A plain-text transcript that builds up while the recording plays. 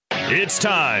It's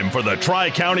time for the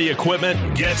Tri-County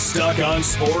Equipment Get Stuck on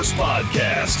Sports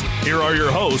podcast. Here are your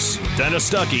hosts,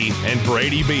 Dennis Stuckey and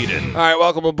Brady Beaton. All right,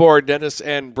 welcome aboard, Dennis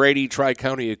and Brady.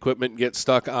 Tri-County Equipment Get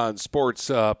Stuck on Sports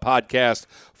podcast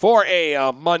for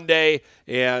a Monday.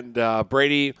 And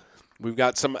Brady, we've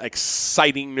got some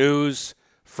exciting news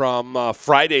from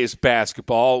Friday's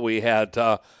basketball. We had,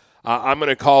 I'm going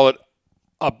to call it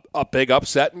a big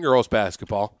upset in girls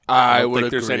basketball. I don't think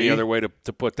there's any other way to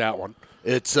put that one.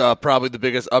 It's probably the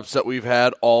biggest upset we've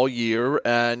had all year.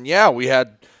 And, yeah, we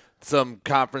had some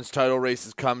conference title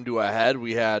races come to a head.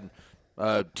 We had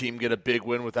a team get a big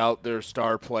win without their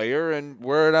star player, and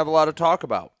we're going to have a lot to talk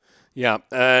about. Yeah,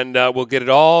 and we'll get it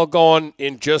all going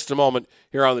in just a moment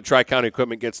here on the Tri-County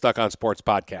Equipment Get Stuck on Sports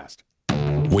podcast.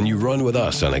 When you run with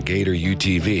us on a Gator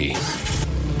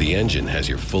UTV, the engine has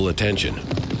your full attention.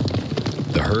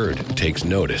 The herd takes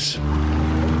notice.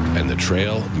 And the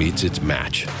trail meets its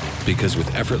match. Because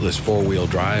with effortless four-wheel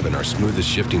drive and our smoothest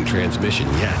shifting transmission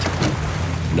yet,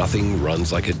 nothing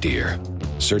runs like a deer.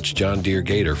 Search John Deere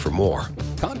Gator for more.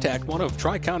 Contact one of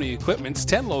Tri-County Equipment's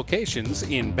 10 locations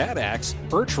in Bad Axe,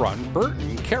 Birch Run,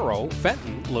 Burton, Caro,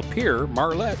 Fenton, Lapeer,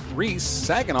 Marlette, Reese,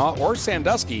 Saginaw, or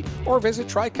Sandusky, or visit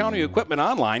Tri-County Equipment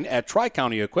online at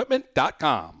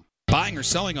tricountyequipment.com. Buying or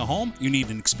selling a home? You need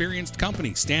an experienced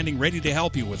company standing ready to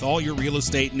help you with all your real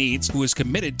estate needs, who is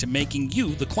committed to making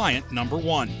you the client number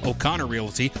one. O'Connor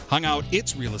Realty hung out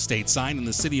its real estate sign in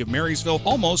the city of Marysville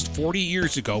almost 40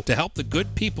 years ago to help the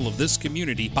good people of this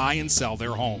community buy and sell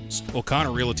their homes.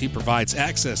 O'Connor Realty provides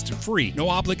access to free,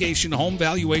 no-obligation home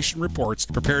valuation reports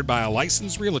prepared by a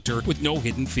licensed realtor with no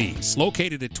hidden fees.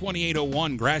 Located at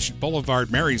 2801 Gratiot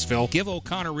Boulevard, Marysville, give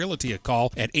O'Connor Realty a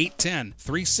call at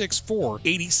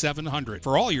 810-364-8700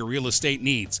 for all your real estate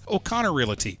needs. O'Connor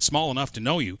Realty, small enough to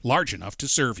know you, large enough to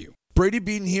serve you. Brady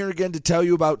Beaton here again to tell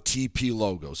you about TP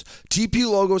Logos. TP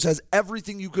Logos has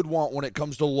everything you could want when it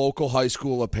comes to local high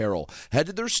school apparel. Head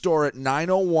to their store at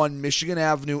 901 Michigan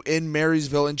Avenue in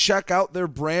Marysville and check out their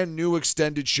brand new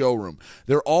extended showroom.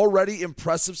 Their already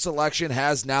impressive selection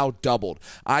has now doubled.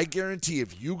 I guarantee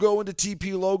if you go into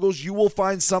TP Logos, you will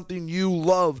find something you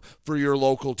love for your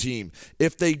local team.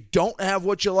 If they don't have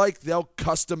what you like, they'll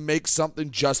custom make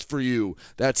something just for you.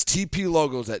 That's TP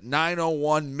Logos at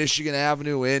 901 Michigan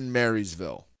Avenue in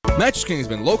Marysville. Mattress King has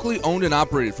been locally owned and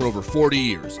operated for over 40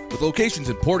 years. With locations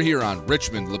in Port Huron,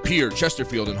 Richmond, Lapeer,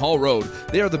 Chesterfield, and Hall Road,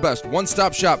 they are the best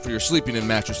one-stop shop for your sleeping and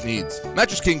mattress needs.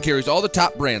 Mattress King carries all the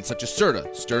top brands such as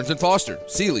Serta, Stearns & Foster,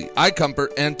 Sealy, iComfort,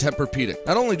 and Tempur-Pedic.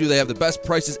 Not only do they have the best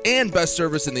prices and best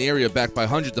service in the area backed by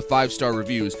hundreds of 5-star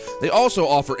reviews, they also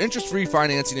offer interest-free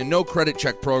financing and no credit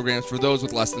check programs for those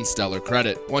with less than stellar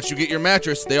credit. Once you get your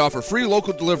mattress, they offer free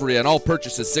local delivery on all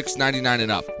purchases $6.99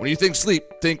 and up. When you think sleep,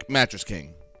 think Mattress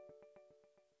King.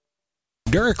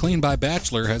 DuraClean by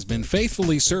Bachelor has been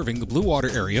faithfully serving the Blue Water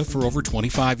area for over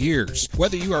 25 years.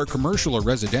 Whether you are commercial or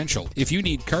residential, if you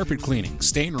need carpet cleaning,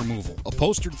 stain removal,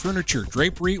 upholstered furniture,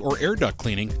 drapery, or air duct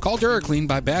cleaning, call DuraClean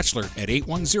by Bachelor at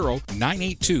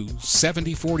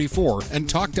 810-982-7044 and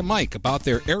talk to Mike about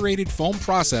their aerated foam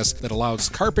process that allows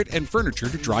carpet and furniture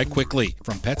to dry quickly.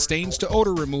 From pet stains to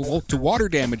odor removal to water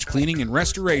damage cleaning and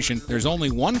restoration, there's only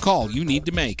one call you need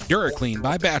to make. DuraClean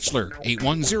by Bachelor,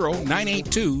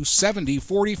 810-982-7044.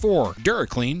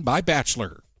 DuraClean by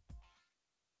Bachelor.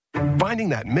 Finding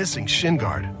that missing shin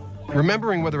guard.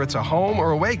 Remembering whether it's a home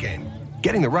or away game.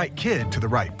 Getting the right kid to the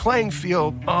right playing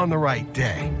field on the right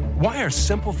day. Why are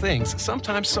simple things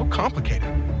sometimes so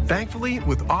complicated? Thankfully,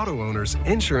 with auto owners,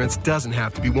 insurance doesn't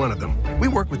have to be one of them. We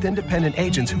work with independent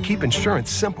agents who keep insurance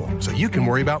simple so you can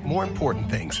worry about more important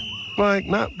things. Like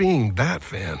not being that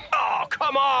fan. Oh,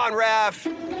 come on, ref!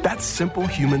 That's simple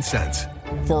human sense.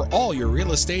 For all your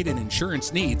real estate and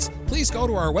insurance needs, please go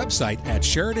to our website at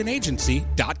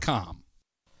SheridanAgency.com.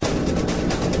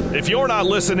 If you're not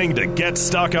listening to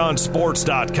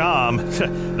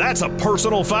GetStuckOnSports.com, that's a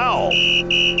personal foul.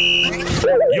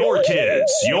 Your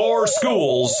kids, your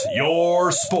schools,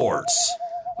 your sports.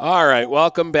 All right,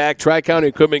 welcome back. Tri-County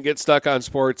Equipment Get Stuck on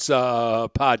Sports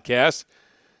podcast.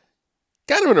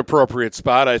 Kind of an appropriate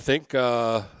spot, I think,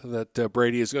 that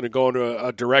Brady is going to go into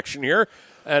a direction here.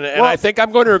 And I think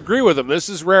I'm going to agree with him. This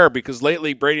is rare because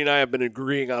lately Brady and I have been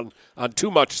agreeing on too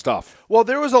much stuff. Well,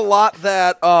 there was a lot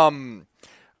that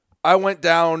I went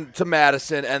down to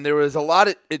Madison, and there was a lot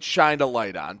it shined a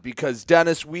light on because,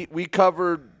 Dennis, we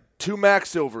covered 2 MAC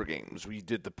Silver games. We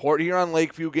did the Port Huron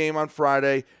Lakeview game on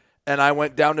Friday, and I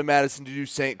went down to Madison to do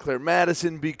St. Clair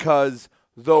Madison because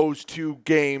those two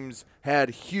games had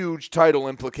huge title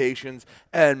implications,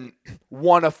 and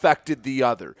one affected the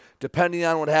other. Depending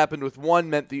on what happened with one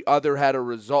meant the other had a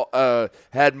result,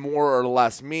 had more or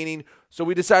less meaning. So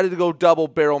we decided to go double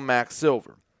barrel Max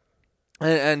Silver.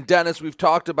 And Dennis, we've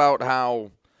talked about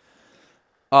how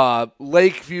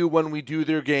Lakeview, when we do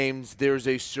their games, there's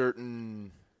a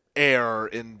certain air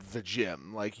in the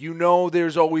gym. Like,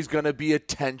 there's always going to be a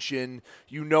tension.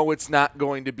 It's not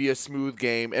going to be a smooth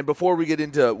game. And before we get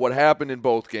into what happened in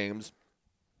both games,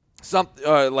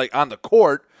 like on the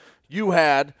court, you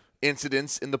had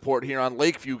incidents in the Port Huron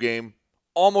Lakeview game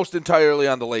almost entirely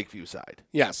on the Lakeview side.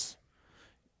 Yes.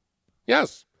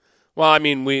 Well, I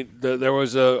mean, there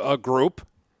was a group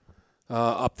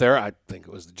up there. I think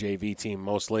it was the JV team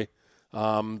mostly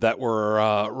that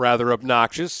were rather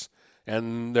obnoxious.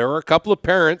 And there were a couple of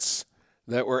parents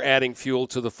that were adding fuel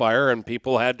to the fire, and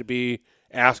people had to be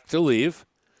asked to leave.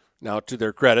 Now, to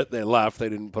their credit, they left. They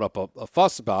didn't put up a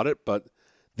fuss about it, but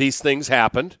these things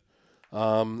happened.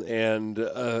 Again,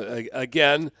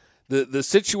 the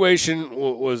situation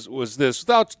was this.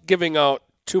 Without giving out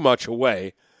too much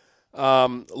away,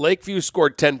 Lakeview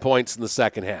scored 10 points in the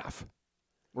second half.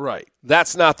 Right.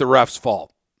 That's not the ref's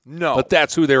fault. No. But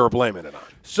that's who they were blaming it on.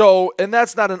 So, and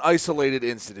that's not an isolated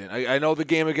incident. I know the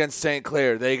game against St.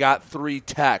 Clair, they got 3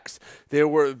 techs. There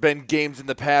have been games in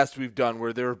the past we've done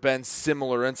where there have been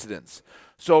similar incidents.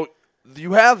 So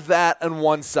you have that on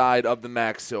one side of the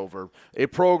Max Silver, a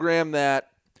program that,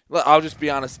 I'll just be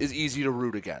honest, is easy to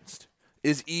root against,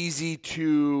 is easy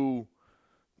to,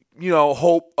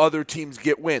 hope other teams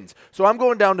get wins. So I'm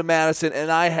going down to Madison,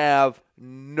 and I have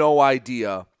no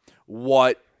idea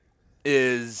what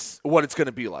it's going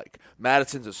to be like.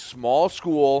 Madison's a small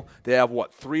school. They have,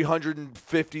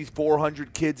 350,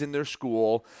 400 kids in their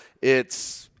school.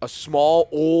 It's a small,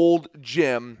 old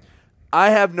gym. I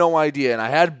have no idea, and I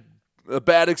had a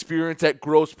bad experience at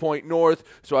Grosse Pointe North,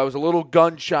 so I was a little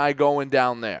gun-shy going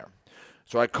down there.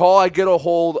 So I get a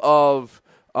hold of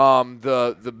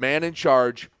the man in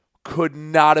charge, could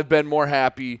not have been more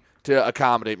happy to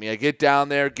accommodate me. I get down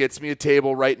there, gets me a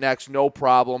table right next, no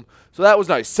problem. So that was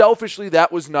nice. Selfishly,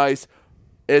 that was nice.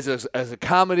 As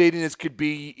accommodating as could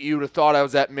be, you would have thought I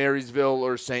was at Marysville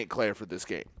or St. Clair for this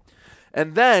game.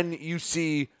 And then you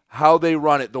see how they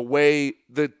run it, the way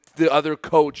the other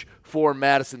coach for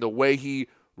Madison, the way he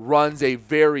runs a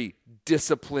very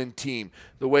disciplined team,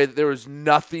 the way that there was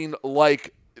nothing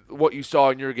like what you saw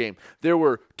in your game. There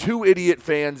were 2 idiot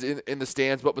fans in the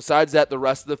stands, but besides that, the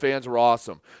rest of the fans were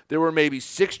awesome. There were maybe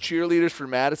 6 cheerleaders for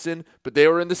Madison, but they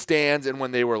were in the stands, and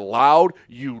when they were loud,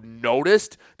 you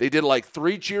noticed. They did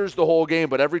 3 cheers the whole game,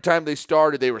 but every time they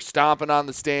started, they were stomping on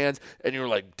the stands, and you were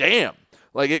like, damn.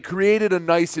 It created a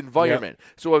nice environment. Yep.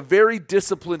 So a very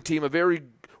disciplined team, a very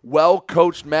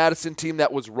well-coached Madison team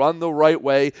that was run the right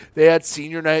way. They had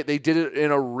senior night. They did it in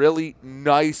a really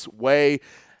nice way.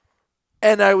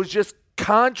 And I was just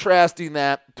contrasting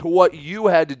that to what you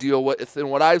had to deal with and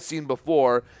what I've seen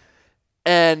before,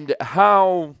 and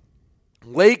how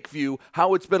Lakeview,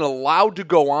 how it's been allowed to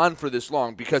go on for this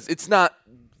long, because it's not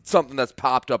something that's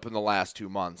popped up in the last 2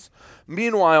 months.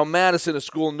 Meanwhile, Madison, a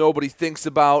school nobody thinks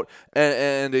about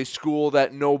and a school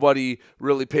that nobody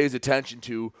really pays attention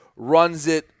to, runs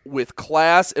it with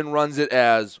class and runs it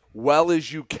as well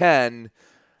as you can.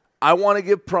 I want to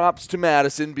give props to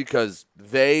Madison because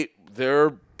they're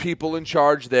people in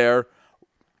charge there.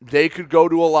 They could go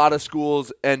to a lot of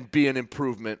schools and be an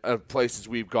improvement of places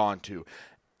we've gone to.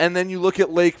 And then you look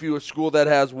at Lakeview, a school that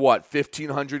has,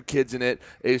 1,500 kids in it,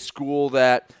 a school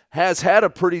that has had a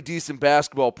pretty decent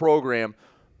basketball program,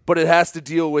 but it has to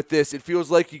deal with this. It feels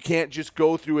like you can't just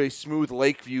go through a smooth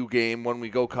Lakeview game when we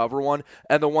go cover one,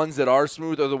 and the ones that are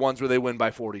smooth are the ones where they win by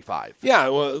 45. Yeah,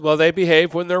 well they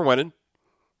behave when they're winning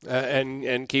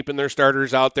and keeping their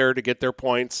starters out there to get their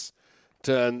points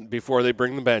before they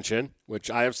bring the bench in,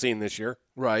 which I have seen this year.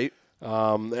 Right.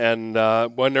 And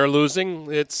when they're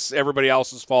losing, it's everybody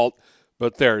else's fault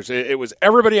but theirs. It was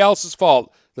everybody else's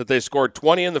fault that they scored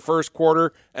 20 in the first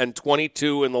quarter and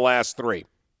 22 in the last 3.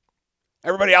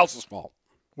 Everybody else's fault.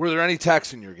 Were there any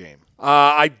techs in your game?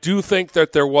 I do think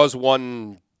that there was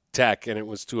one tech, and it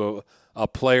was to a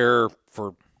player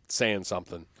for saying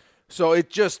something. So it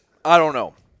just, I don't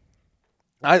know.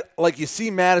 You see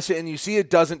Madison, and you see it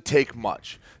doesn't take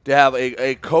much to have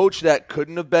a coach that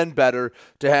couldn't have been better,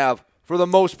 to have, for the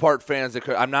most part, fans that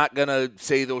could. I'm not going to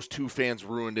say those 2 fans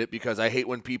ruined it, because I hate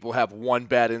when people have one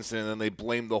bad incident and they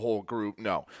blame the whole group.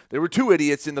 No. There were 2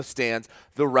 idiots in the stands.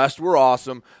 The rest were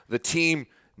awesome. The team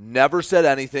never said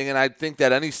anything, and I think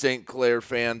that any St. Clair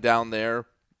fan down there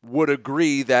would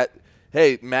agree that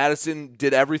hey, Madison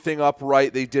did everything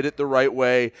upright. They did it the right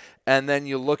way. And then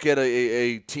you look at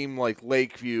a team like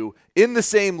Lakeview in the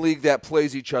same league that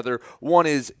plays each other. One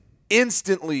is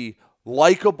instantly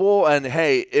likable, and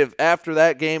hey, if after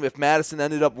that game, if Madison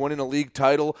ended up winning a league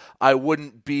title, I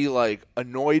wouldn't be like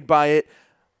annoyed by it.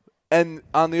 And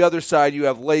on the other side, you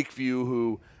have Lakeview,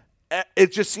 who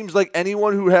it just seems like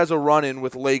anyone who has a run-in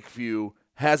with Lakeview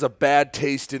has a bad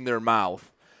taste in their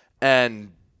mouth.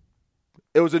 And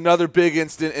it was another big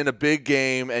incident in a big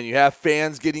game, and you have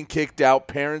fans getting kicked out,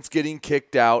 parents getting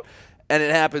kicked out, and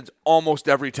it happens almost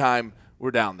every time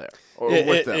we're down there or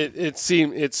with them. It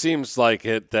seems like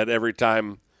it that every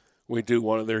time we do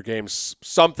one of their games,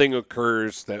 something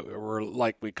occurs that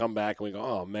we come back and we go,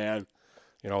 oh man,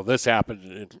 this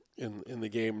happened in the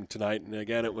game tonight, and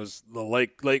again it was the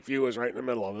Lakeview was right in the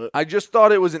middle of it. I just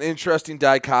thought it was an interesting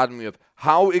dichotomy of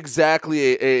how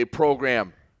exactly a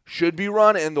program should be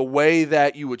run and the way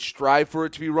that you would strive for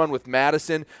it to be run with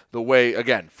Madison, the way,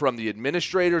 again, from the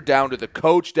administrator down to the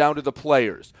coach, down to the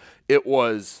players. It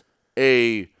was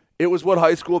what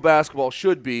high school basketball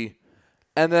should be.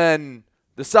 And then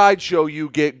the sideshow you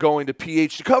get going to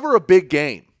PH to cover a big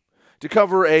game, to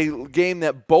cover a game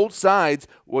that both sides,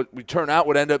 what we turn out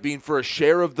would end up being for a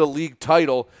share of the league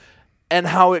title, and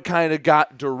how it kind of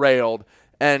got derailed.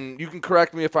 And you can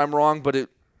correct me if I'm wrong, but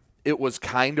it was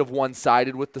kind of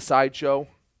one-sided with the sideshow.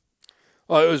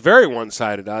 Well, it was very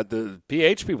one-sided. The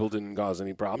PH people didn't cause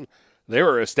any problem. They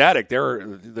were ecstatic.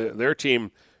 Their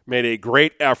team made a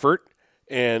great effort,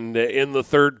 and in the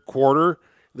third quarter,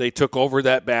 they took over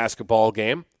that basketball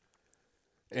game,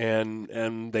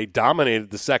 and they dominated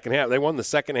the second half. They won the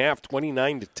second half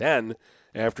 29-10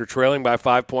 after trailing by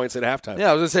 5 points at halftime. Yeah,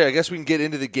 I was going to say, I guess we can get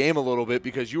into the game a little bit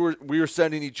because we were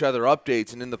sending each other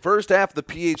updates, and in the first half of the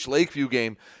PH Lakeview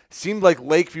game, seemed like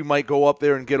Lakeview might go up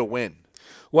there and get a win.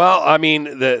 Well, I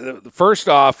mean, the first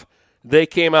off, they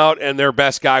came out and their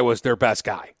best guy was their best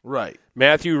guy. Right.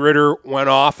 Matthew Ritter went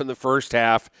off in the first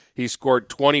half. He scored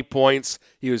 20 points.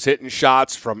 He was hitting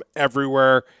shots from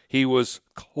everywhere. He was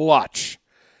clutch.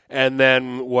 And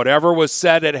then whatever was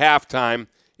said at halftime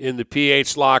in the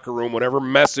PH locker room, whatever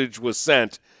message was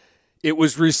sent, it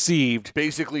was received.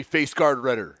 Basically, face guard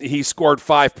Ritter. He scored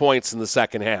 5 points in the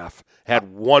second half,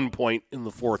 had 1 point in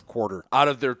the fourth quarter. Out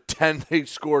of their 10 they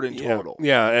scored in total.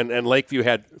 Yeah, and Lakeview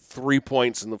had 3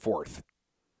 points in the fourth.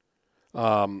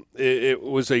 It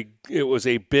was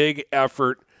a big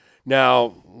effort.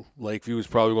 Now, Lakeview was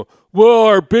probably going, well,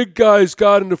 our big guys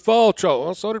got into foul trouble.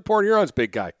 Well, so did Port Huron's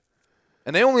big guy.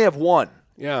 And they only have one.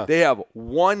 Yeah. They have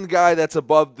one guy that's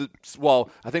above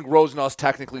I think Rosenau's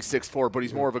technically 6'4", but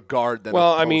he's more of a guard than a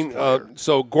post player.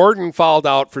 So Gordon fouled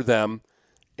out for them,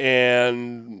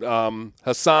 and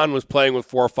Hassan was playing with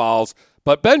 4 fouls,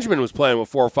 but Benjamin was playing with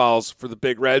 4 fouls for the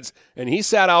Big Reds, and he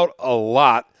sat out a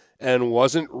lot and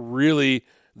wasn't really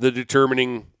the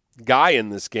determining guy in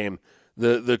this game.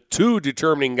 The two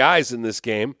determining guys in this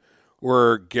game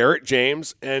were Garrett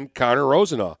James and Connor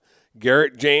Rosenau.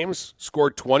 Garrett James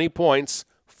scored 20 points,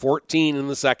 14 in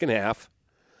the second half,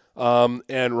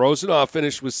 and Rosenau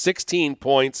finished with 16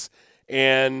 points,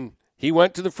 and he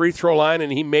went to the free throw line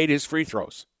and he made his free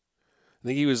throws. I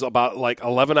think he was about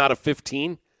 11 out of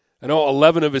 15. I know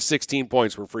 11 of his 16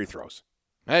 points were free throws.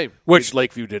 Hey, which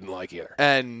Lakeview didn't like either.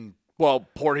 And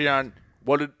Port Huron,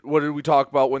 what did we talk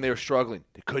about when they were struggling?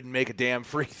 They couldn't make a damn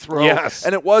free throw. Yes.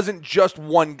 And it wasn't just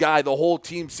one guy. The whole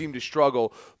team seemed to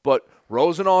struggle. But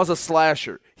Rosenau is a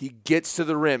slasher. He gets to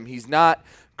the rim. He's not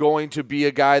going to be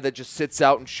a guy that just sits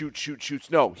out and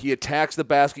shoots. No, he attacks the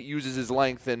basket, uses his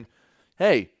length, and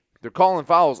hey, they're calling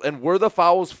fouls. And were the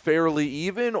fouls fairly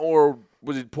even, or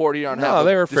did Port Huron have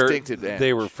a distinct advantage?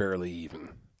 They were fairly even.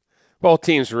 Both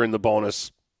teams were in the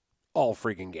bonus all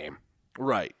freaking game.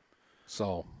 Right.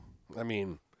 So, I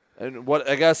mean. And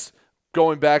I guess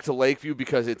going back to Lakeview,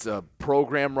 because it's a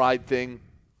program ride thing,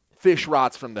 fish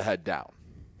rots from the head down.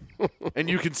 And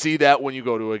you can see that when you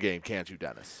go to a game, can't you,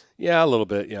 Dennis? Yeah, a little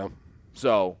bit, yeah.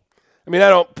 So, I mean, I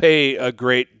don't pay a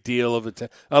great deal of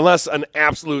attention. Unless an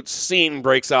absolute scene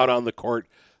breaks out on the court,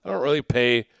 I don't really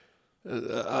pay.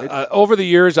 Over the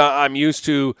years, I'm used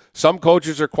to some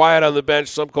coaches are quiet on the bench,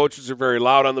 some coaches are very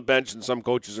loud on the bench, and some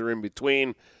coaches are in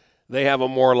between. They have a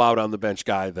more loud on the bench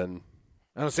guy than.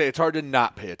 I would say it's hard to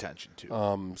not pay attention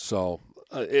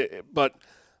to. But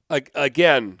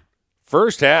again,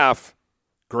 first half,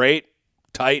 great,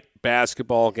 tight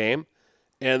basketball game.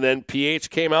 And then PH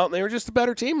came out, and they were just a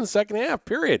better team in the second half,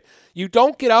 period. You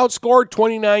don't get outscored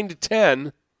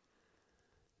 29-10.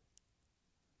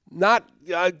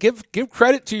 Give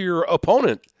credit to your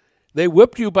opponent. They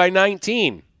whipped you by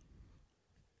 19.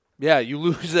 Yeah, you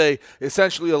lose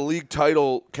essentially a league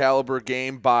title caliber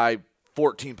game by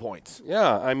 14 points.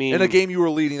 Yeah, I mean, in a game you were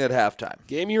leading at halftime.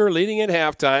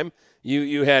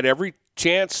 You had every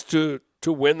chance to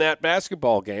win that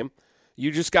basketball game.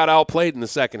 You just got outplayed in the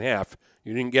second half.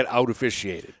 You didn't get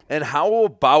out-officiated. And how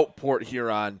about Port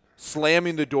Huron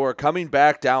slamming the door, coming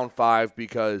back down 5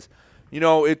 because,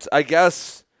 I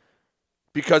guess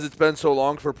because it's been so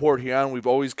long for Port Huron, we've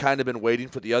always kind of been waiting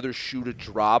for the other shoe to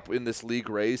drop in this league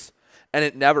race, and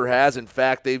it never has. In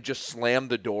fact, they've just slammed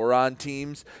the door on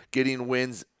teams, getting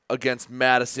wins against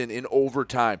Madison in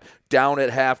overtime, down at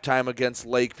halftime against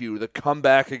Lakeview, the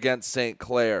comeback against St.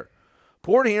 Clair.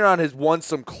 Port Huron has won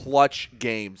some clutch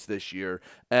games this year,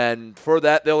 and for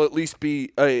that they'll at least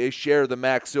be a share of the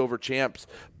MAC Silver champs.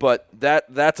 But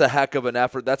that's a heck of an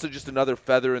effort. That's just another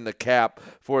feather in the cap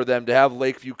for them to have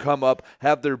Lakeview come up,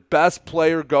 have their best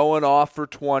player going off for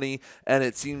 20, and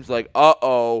it seems like,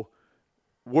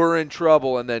 we're in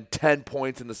trouble, and then 10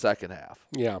 points in the second half.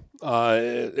 Yeah,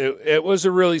 it was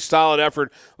a really solid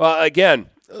effort.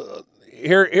 Again,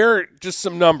 here are just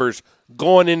some numbers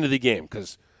going into the game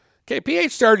because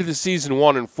PH started the season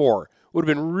 1-4. Would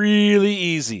have been really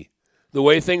easy the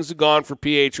way things have gone for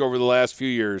PH over the last few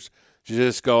years to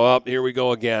just go up. Here we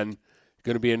go again.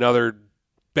 Going to be another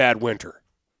bad winter,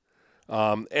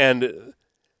 and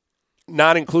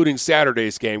not including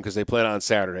Saturday's game because they played on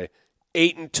Saturday.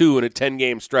 8-2 in a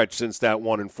 10-game stretch since that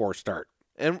 1-4 start.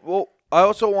 And I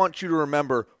also want you to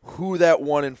remember who that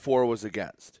 1-4 was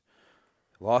against.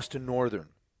 Lost to Northern,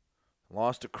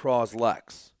 lost to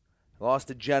Croslex, lost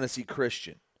to Genesee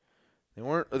Christian.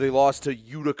 They lost to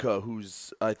Utica,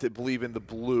 who's I believe in the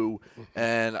blue,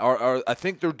 and I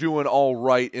think they're doing all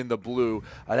right in the blue.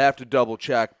 I'd have to double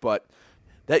check, but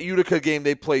that Utica game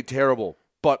they played terrible.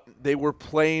 But they were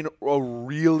playing a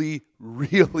really,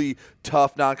 really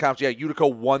tough non-conference. Yeah, Utica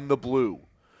won the blue.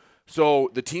 So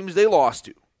the teams they lost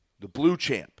to, the blue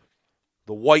champ,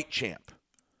 the white champ,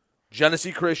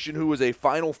 Genesee Christian, who was a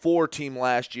Final Four team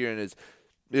last year and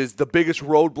is the biggest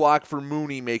roadblock for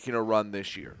Mooney making a run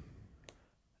this year,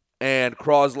 and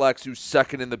Croslex, who's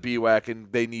second in the BWAC,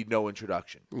 and they need no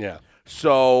introduction. Yeah.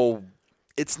 So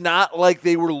it's not like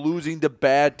they were losing to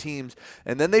bad teams.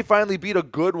 And then they finally beat a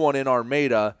good one in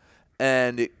Armada,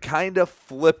 and it kind of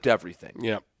flipped everything.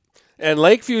 Yeah. And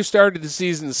Lakeview started the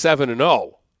season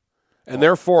 7-0, and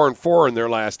they're 4-4 in their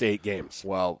last 8 games.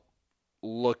 Well,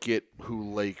 look at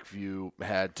who Lakeview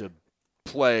had to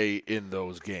play in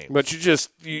those games. But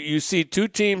you see two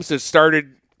teams that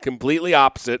started completely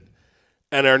opposite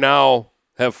and are now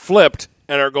have flipped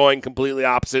and are going completely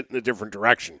opposite in a different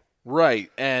direction. Right,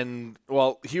 and,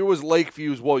 here was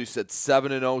Lakeview's, you said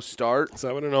 7-0 start?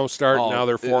 7-0 start, now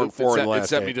they're 4-4 in the last It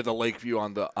sent 8. me to the Lakeview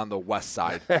on the west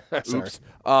side. Oops.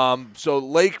 So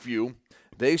Lakeview,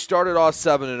 they started off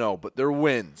 7-0, but their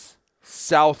wins,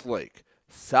 South Lake.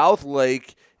 South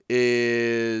Lake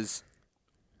is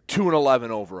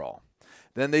 2-11 overall.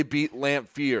 Then they beat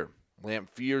Lamphere.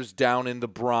 Lamphere's down in the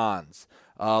bronze.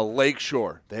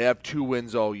 Lakeshore, they have 2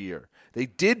 wins all year. They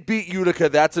did beat Utica.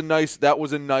 That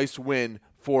was a nice win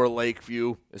for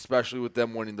Lakeview, especially with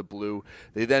them winning the blue.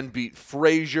 They then beat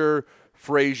Fraser.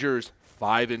 Fraser's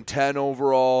 5-10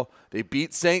 overall. They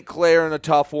beat St. Clair in a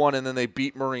tough one, and then they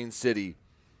beat Marine City.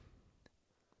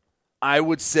 I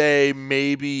would say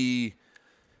maybe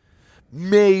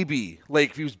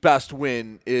Lakeview's best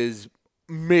win is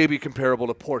maybe comparable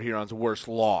to Port Huron's worst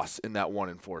loss in that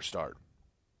 1-4 start.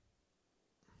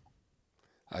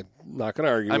 I'm not going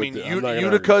to argue.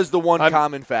 Utica's the one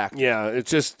common factor. Yeah, it's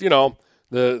just you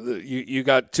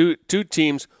got two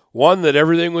teams. One that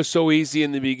everything was so easy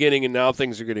in the beginning, and now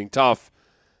things are getting tough,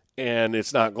 and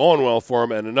it's not going well for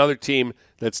them. And another team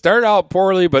that started out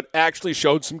poorly, but actually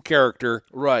showed some character,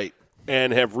 right,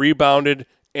 and have rebounded.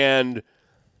 And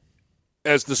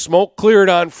as the smoke cleared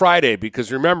on Friday,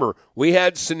 because remember we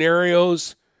had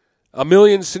scenarios, a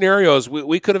million scenarios.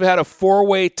 We could have had a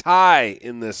 4-way tie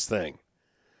in this thing.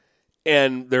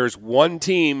 And there's one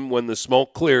team when the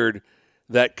smoke cleared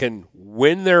that can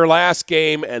win their last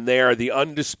game, and they are the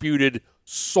undisputed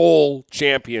sole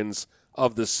champions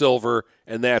of the silver,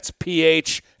 and that's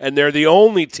PH. And they're the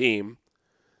only team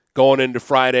going into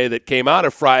Friday that came out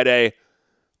of Friday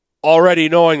already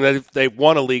knowing that if they've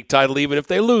won a league title, even if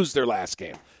they lose their last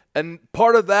game. And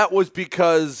part of that was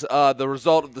because the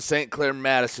result of the St.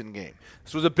 Clair-Madison game.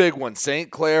 This was a big one.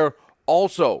 St. Clair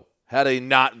also had a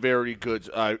not very good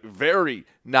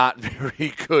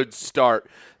start.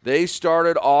 They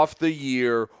started off the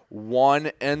year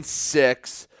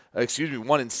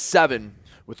 1-7,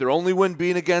 with their only win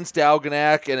being against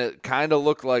Algonac, and it kind of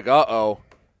looked like,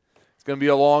 it's going going to be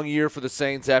a long year for the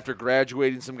Saints after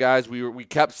graduating some guys. We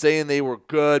kept saying they were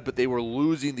good, but they were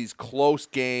losing these close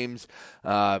games.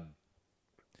 They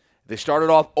started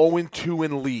off 0-2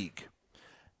 in league.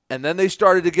 And then they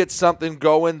started to get something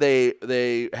going.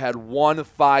 They had won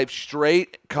 5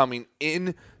 straight coming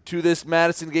in to this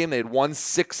Madison game. They had won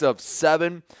 6 of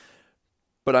 7.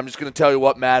 But I'm just going to tell you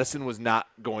what, Madison was not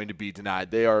going to be denied.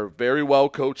 They are a very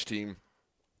well-coached team,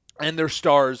 and their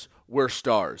stars were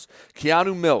stars.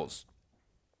 Keanu Mills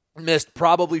missed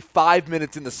probably 5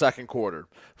 minutes in the second quarter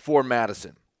for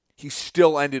Madison. He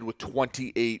still ended with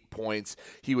 28 points.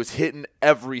 He was hitting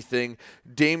everything.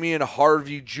 Damian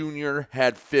Harvey Jr.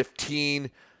 had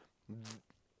 15.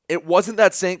 It wasn't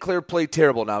that St. Clair played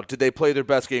terrible. Now, did they play their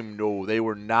best game? No, they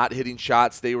were not hitting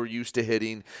shots they were used to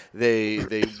hitting.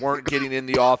 They weren't getting in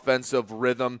the offensive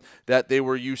rhythm that they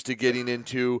were used to getting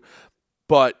into.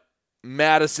 But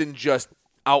Madison just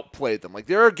outplayed them. Like,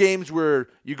 there are games where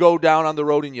you go down on the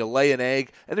road and you lay an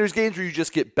egg, and there's games where you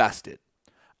just get bested.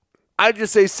 I'd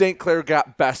just say St. Clair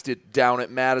got bested down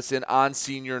at Madison on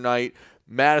senior night.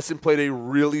 Madison played a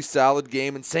really solid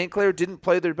game, and St. Clair didn't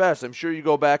play their best. I'm sure you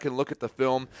go back and look at the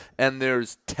film, and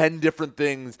there's 10 different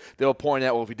things they'll point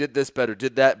out. Well, if we did this better,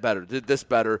 did that better, did this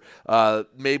better,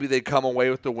 maybe they come away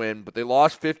with the win. But they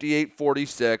lost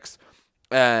 58-46,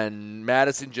 and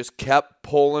Madison just kept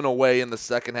pulling away in the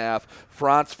second half.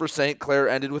 France for St. Clair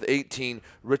ended with 18.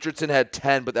 Richardson had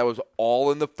 10, but that was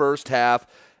all in the first half.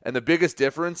 And the biggest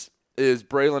difference is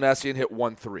Braylon Essien hit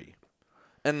 1 3.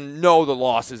 And no, the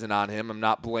loss isn't on him. I'm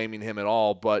not blaming him at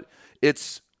all, but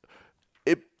it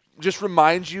just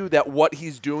reminds you that what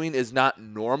he's doing is not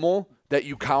normal, that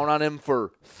you count on him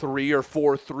for 3 or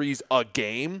 4 threes a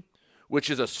game, which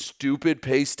is a stupid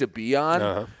pace to be on.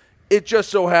 Uh-huh. It just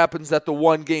so happens that the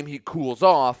one game he cools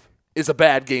off is a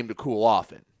bad game to cool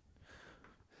off in.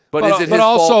 But is it his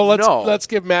fault? No. Let's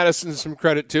give Madison some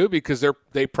credit, too, because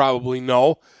they probably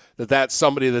know that that's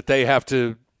somebody that they have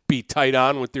to be tight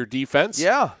on with their defense.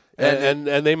 Yeah. And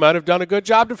they might have done a good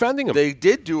job defending him. They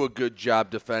did do a good job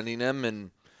defending him.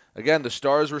 And, again, the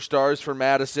stars were stars for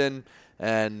Madison.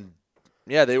 And,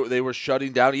 yeah, they were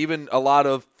shutting down. Even a lot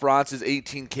of France's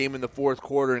 18 came in the fourth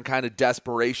quarter in kind of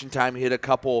desperation time. He hit a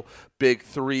couple big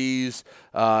threes.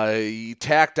 He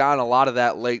tacked on a lot of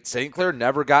that late. St. Clair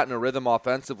never got in a rhythm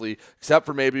offensively, except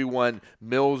for maybe when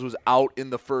Mills was out in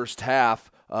the first half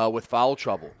with foul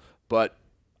trouble. But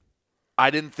I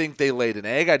didn't think they laid an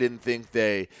egg. I didn't think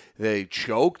they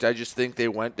choked. I just think they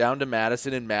went down to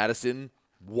Madison, and Madison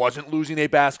wasn't losing a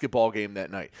basketball game that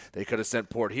night. They could have sent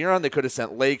Port Huron. They could have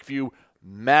sent Lakeview.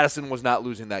 Madison was not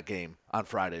losing that game on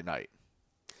Friday night.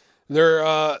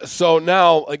 So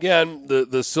now, again,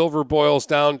 the silver boils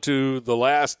down to the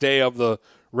last day of the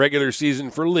regular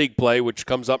season for league play, which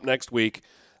comes up next week.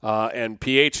 And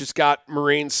PH has got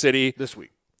Marine City. This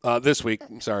week.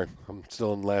 I'm sorry. I'm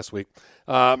still in last week.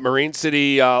 Marine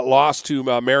City lost to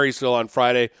Marysville on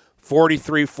Friday,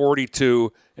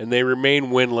 43-42, and they remain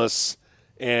winless.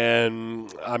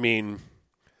 And, I mean,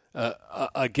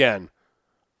 again,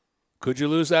 could you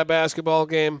lose that basketball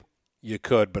game? You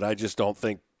could, but I just don't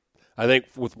think. I think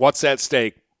with what's at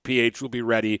stake, PH will be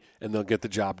ready, and they'll get the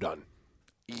job done.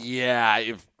 Yeah,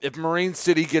 if Marine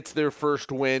City gets their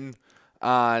first win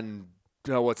on,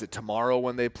 tomorrow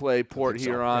when they play Port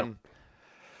Huron,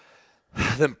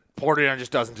 then Port Huron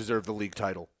just doesn't deserve the league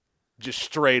title. Just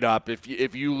straight up.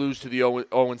 If you lose to the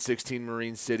 0-16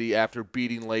 Marine City after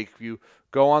beating Lakeview,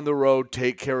 go on the road,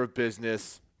 take care of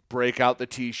business, break out the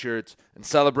T-shirts, and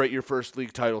celebrate your first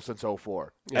league title since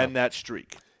 2004. Yeah. End that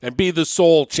streak. And be the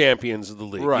sole champions of the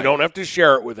league. Right. You don't have to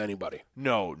share it with anybody.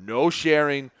 No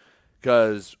sharing,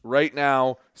 because right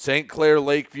now, St. Clair,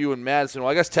 Lakeview, and Madison,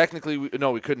 well, I guess technically, we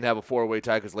couldn't have a four-way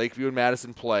tie because Lakeview and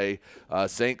Madison play.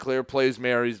 St. Clair plays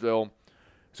Marysville.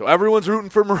 So everyone's rooting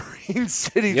for Marine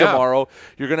City tomorrow.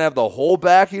 You're going to have the whole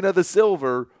backing of the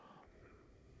silver,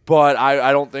 but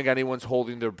I don't think anyone's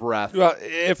holding their breath. Well,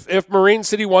 if Marine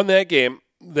City won that game,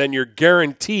 then you're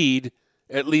guaranteed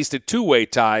at least a two-way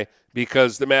tie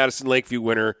because the Madison-Lakeview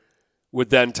winner would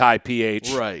then tie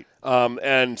PH. Right.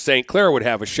 And St. Clair would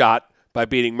have a shot by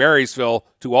beating Marysville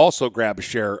to also grab a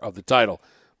share of the title.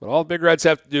 But all the Big Reds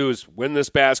have to do is win this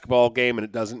basketball game, and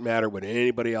it doesn't matter what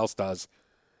anybody else does.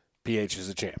 PH is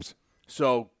the champs.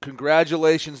 So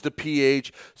congratulations to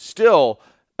PH. Still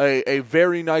a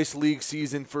very nice league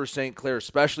season for St. Clair,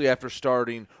 especially after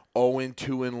starting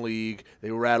 0-2 in league. They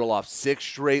rattle off 6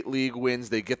 straight league wins.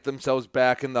 They get themselves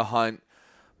back in the hunt.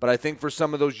 But I think for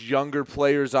some of those younger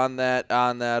players on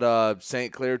that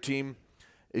St. Clair team,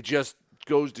 it just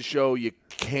goes to show you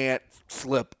can't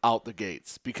slip out the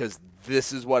gates because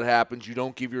this is what happens. You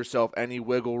don't give yourself any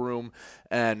wiggle room.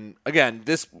 And again,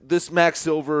 this Max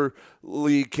Silver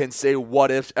League can say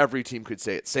what if. Every team could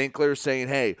say it. St. Clair saying,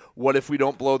 hey, what if we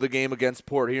don't blow the game against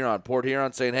Port Huron? Port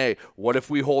Huron saying, hey, what if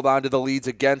we hold on to the leads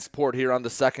against Port Huron the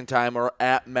second time or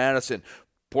at Madison?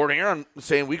 Port Huron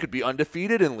saying we could be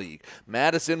undefeated in league.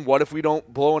 Madison, what if we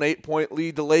don't blow an 8-point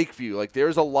lead to Lakeview? Like,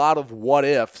 there's a lot of what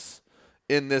ifs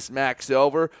in this Max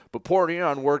Silver, but Port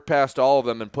Huron worked past all of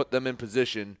them and put them in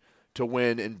position to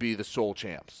win and be the sole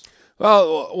champs.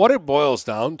 Well, what it boils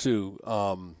down to,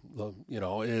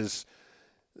 is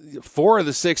 4 of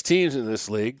the 6 teams in this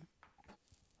league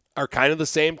are kind of the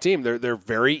same team. They're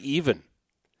very even.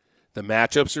 The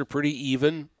matchups are pretty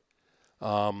even.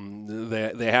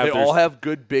 They all have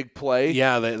good big play.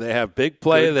 Yeah, they have big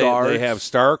play. They have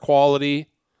star quality.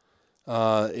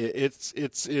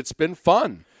 It's been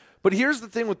fun. But here's the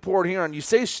thing with Port Huron. You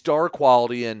say star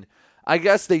quality, and I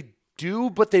guess they do,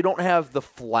 but they don't have the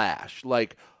flash.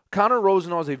 Like, Connor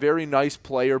Rosenau is a very nice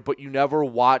player, but you never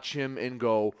watch him and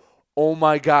go, oh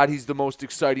my God, he's the most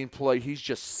exciting player. He's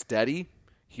just steady.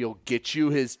 He'll get you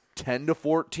his 10 to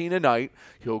 14 a night.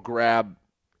 He'll grab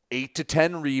 8 to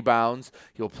 10 rebounds.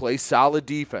 He'll play solid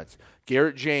defense.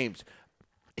 Garrett James,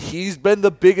 he's been the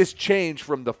biggest change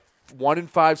from the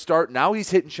 1-5 start. Now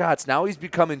he's hitting shots. Now he's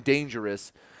becoming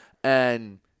dangerous,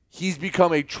 and he's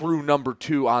become a true number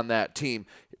 2 on that team,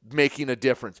 making a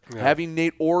difference. Yeah. Having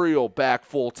Nate Oriole back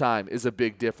full-time is a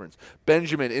big difference.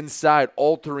 Benjamin inside,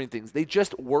 altering things. They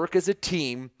just work as a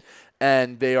team,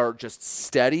 and they are just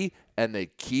steady, and they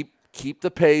keep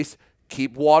the pace,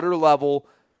 keep water level,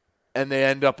 and they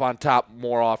end up on top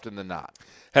more often than not.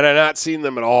 Had I not seen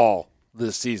them at all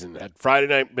this season, had Friday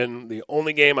night been the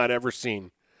only game I'd ever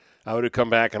seen, I would have come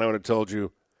back and I would have told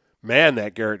you, man,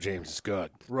 that Garrett James is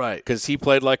good. Right. Because he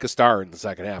played like a star in the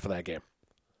second half of that game.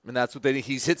 And that's what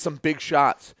he's hit some big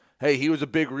shots. Hey, he was a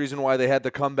big reason why they had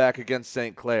to come back against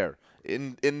St. Clair.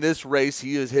 In this race,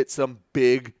 he has hit some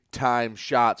big-time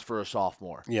shots for a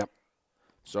sophomore. Yep.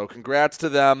 So congrats to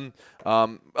them.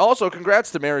 Also,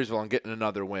 congrats to Marysville on getting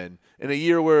another win. In a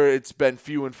year where it's been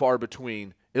few and far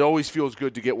between, it always feels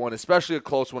good to get one, especially a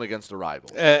close one against a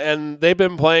rival. And they've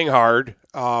been playing hard,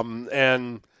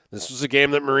 and this was a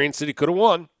game that Marine City could have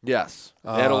won. Yes.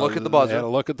 They had a look at the buzzer. They had a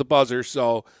look at the buzzer,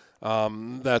 so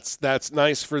that's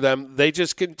nice for them. They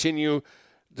just continue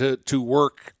to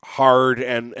work hard,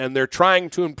 and they're trying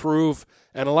to improve,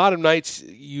 and a lot of nights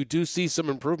you do see some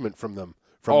improvement from them.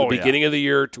 From the beginning of the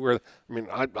year to where,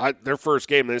 their first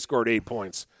game, they scored 8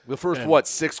 points. The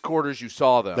first, 6 quarters you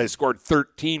saw them. They scored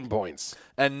 13 points.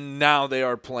 And now they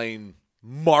are playing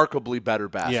markedly better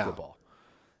basketball.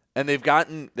 Yeah. And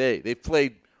they've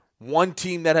played one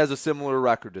team that has a similar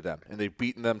record to them, and they've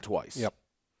beaten them twice. Yep.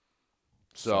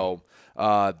 So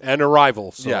and a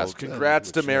rival. So, yes,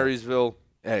 congrats to Marysville.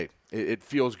 Hey, it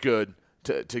feels good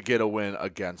to get a win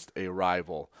against a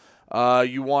rival.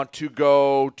 You want to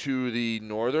go to the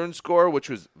Northern score, which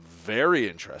was very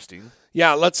interesting.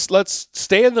 Yeah, let's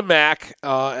stay in the MAC,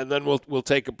 and then we'll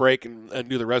take a break and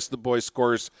do the rest of the boys'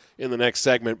 scores in the next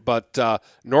segment. But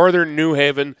Northern New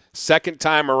Haven, second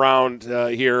time around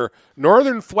here.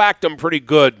 Northern thwacked them pretty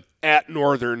good at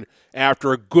Northern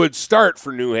after a good start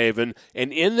for New Haven.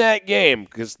 And in that game,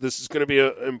 because this is going to be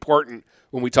important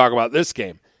when we talk about this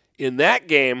game, in that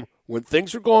game, when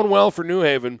things were going well for New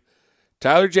Haven,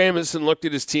 Tyler Jamison looked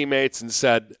at his teammates and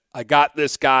said, I got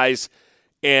this, guys.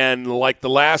 And like the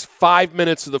last 5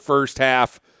 minutes of the first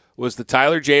half was the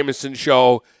Tyler Jamison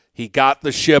show. He got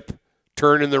the ship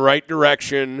turned in the right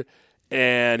direction,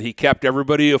 and he kept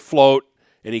everybody afloat,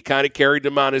 and he kind of carried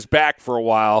them on his back for a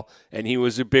while, and he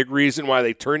was a big reason why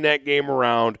they turned that game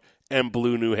around and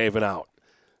blew New Haven out.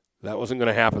 That wasn't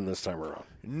going to happen this time around.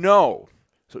 No.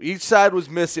 So each side was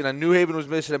missing, and New Haven was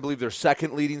missing, I believe, their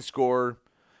second leading scorer.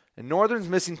 And Northern's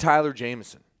missing Tyler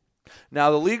Jamison. Now,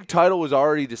 the league title was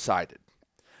already decided.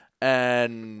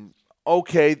 And,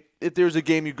 okay, if there's a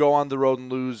game you go on the road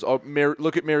and lose,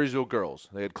 look at Marysville girls.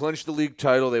 They had clinched the league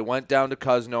title. They went down to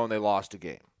Cuzno, and they lost a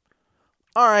game.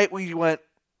 All right,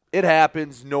 it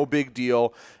happens, no big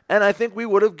deal. And I think we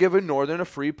would have given Northern a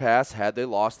free pass had they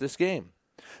lost this game.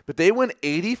 But they went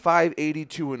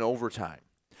 85-82 in overtime.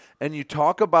 And you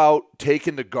talk about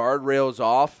taking the guardrails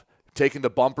off, taking the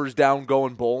bumpers down,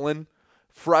 going bowling.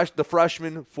 The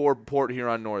freshman for Port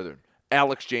Huron Northern,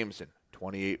 Alex Jameson,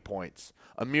 28 points.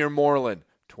 Amir Moreland,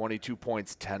 22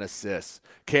 points, 10 assists.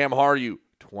 Cam Haryu,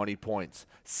 20 points.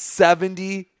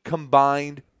 70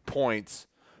 combined points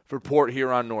for Port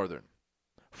Huron Northern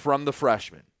from the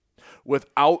freshmen.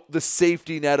 without the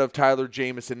safety net of Tyler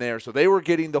Jamison there. So they were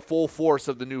getting the full force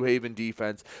of the New Haven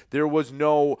defense. There was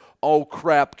no, oh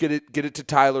crap, get it to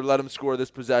Tyler, let him score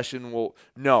this possession. Well,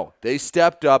 no, they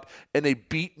stepped up and they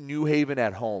beat New Haven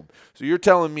at home. So you're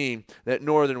telling me that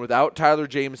Northern, without Tyler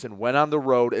Jamison, went on the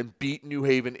road and beat New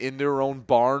Haven in their own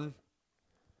barn?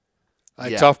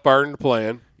 A tough barn to play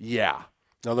in. Yeah.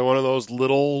 Another one of those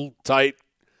little, tight,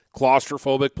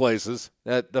 claustrophobic places.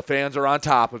 That the fans are on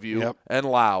top of you Yep. and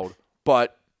loud.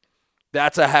 But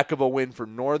that's a heck of a win for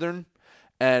Northern.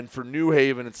 And for New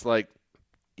Haven, it's like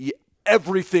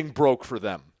everything broke for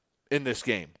them in this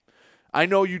game. I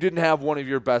know you didn't have one of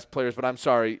your best players, but I'm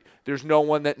sorry. There's no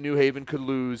one that New Haven could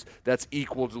lose that's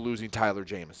equal to losing Tyler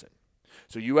Jamison.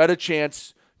 So you had a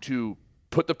chance to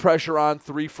put the pressure on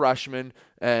 3 freshmen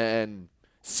and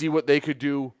see what they could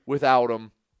do without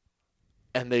him,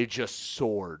 and they just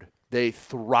soared. They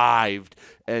thrived,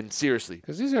 and seriously.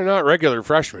 Because these are not regular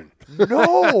freshmen.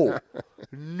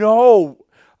 No.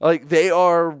 Like, they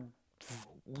all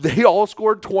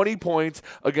scored 20 points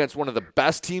against one of the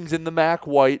best teams in the MAC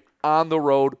White on the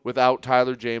road without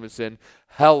Tyler Jamison.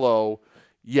 Hello.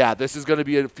 Yeah, this is going to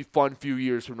be a fun few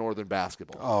years for Northern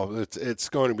basketball. Oh, it's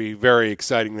going to be very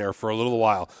exciting there for a little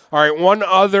while. All right, one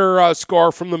other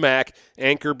score from the MAC.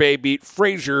 Anchor Bay beat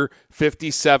Fraser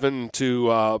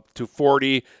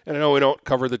 57-40. And I know we don't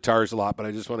cover the Tars a lot, but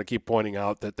I just want to keep pointing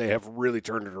out that they have really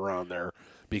turned it around there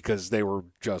because they were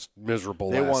just miserable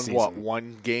last season. They won,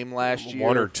 one game last year?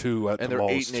 1 or 2 at the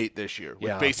most. And they're 8-8 this year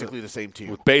with basically the same team.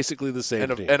 With basically the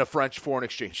same team. And a French foreign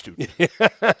exchange student.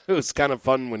 It was kind of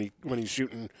fun when he's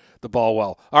shooting the ball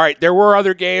well. All right, there were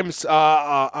other games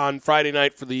on Friday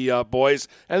night for the boys,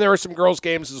 and there were some girls'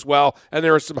 games as well, and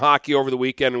there was some hockey over the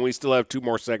weekend, and we still have 2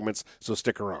 more segments, so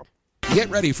stick around.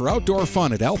 Get ready for outdoor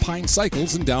fun at Alpine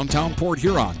Cycles in downtown Port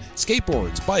Huron.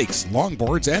 Skateboards, bikes,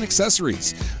 longboards, and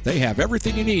accessories. They have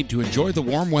everything you need to enjoy the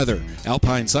warm weather.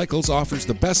 Alpine Cycles offers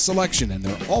the best selection, and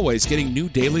they're always getting new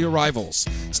daily arrivals.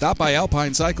 Stop by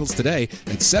Alpine Cycles today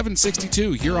at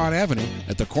 762 Huron Avenue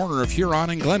at the corner of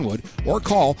Huron and Glenwood, or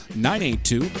call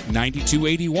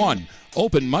 982-9281.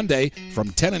 Open Monday from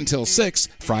 10 until 6,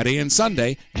 Friday and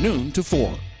Sunday, noon to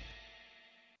 4.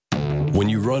 When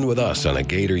you run with us on a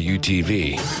Gator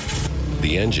UTV,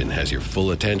 the engine has your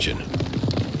full attention.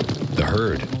 The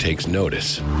herd takes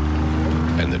notice.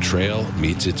 And the trail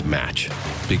meets its match.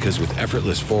 Because with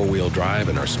effortless 4-wheel drive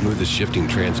and our smoothest shifting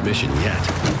transmission yet,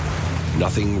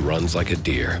 nothing runs like a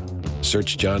deer.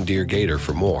 Search John Deere Gator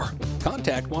for more.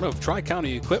 Contact one of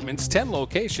Tri-County Equipment's 10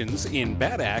 locations in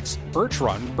Bad Axe, Birch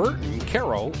Run, Burton,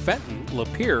 Caro, Fenton,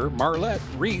 Lapeer, Marlette,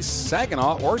 Reese,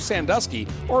 Saginaw, or Sandusky,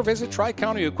 or visit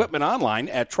Tri-County Equipment online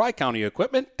at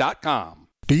tricountyequipment.com.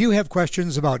 Do you have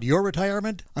questions about your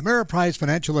retirement? Ameriprise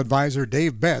financial advisor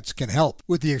Dave Betts can help.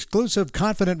 With the exclusive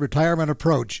Confident Retirement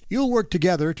Approach, you'll work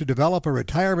together to develop a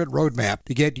retirement roadmap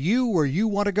to get you where you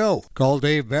want to go. Call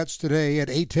Dave Betts today at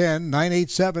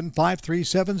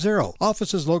 810-987-5370.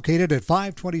 Office is located at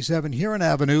 527 Huron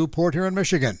Avenue, Port Huron,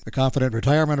 Michigan. The Confident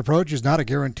Retirement Approach is not a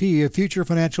guarantee of future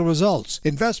financial results.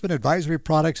 Investment advisory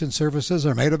products and services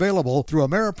are made available through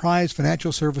Ameriprise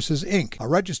Financial Services, Inc., a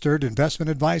registered investment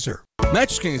advisor.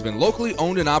 Mattress King has been locally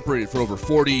owned and operated for over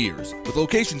 40 years. With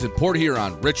locations in Port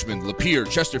Huron, Richmond, Lapeer,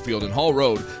 Chesterfield, and Hall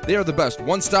Road, they are the best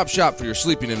one-stop shop for your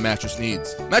sleeping and mattress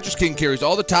needs. Mattress King carries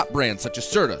all the top brands such as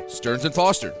Serta, Stearns &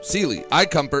 Foster, Sealy,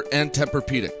 iComfort, and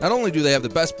Tempur-Pedic. Not only do they have the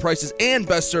best prices and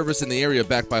best service in the area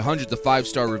backed by hundreds of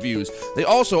 5-star reviews, they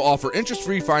also offer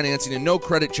interest-free financing and no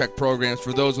credit check programs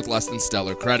for those with less than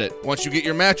stellar credit. Once you get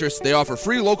your mattress, they offer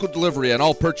free local delivery on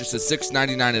all purchases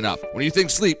 $6.99 and up. When you think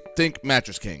sleep, think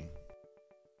Mattress King.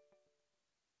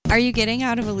 Are you getting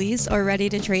out of a lease or ready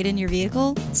to trade in your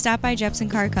vehicle? Stop by Jepson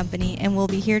Car Company and we'll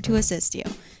be here to assist you.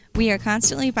 We are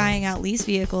constantly buying out leased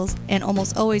vehicles and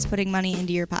almost always putting money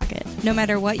into your pocket. No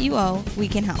matter what you owe, we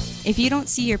can help. If you don't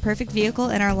see your perfect vehicle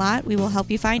in our lot, we will help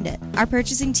you find it. Our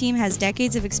purchasing team has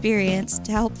decades of experience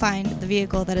to help find the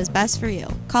vehicle that is best for you.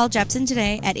 Call Jepson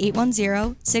today at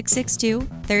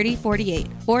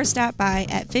 810-662-3048 or stop by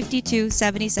at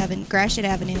 5277 Gratiot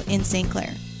Avenue in St.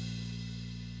 Clair.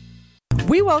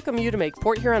 We welcome you to make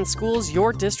Port Huron Schools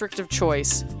your district of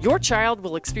choice. Your child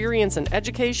will experience an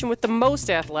education with the most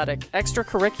athletic,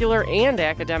 extracurricular, and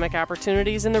academic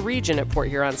opportunities in the region at Port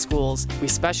Huron Schools. We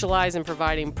specialize in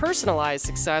providing personalized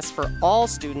success for all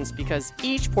students because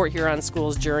each Port Huron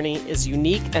Schools journey is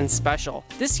unique and special.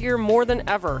 This year more than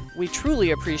ever, we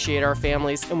truly appreciate our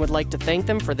families and would like to thank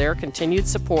them for their continued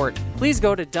support. Please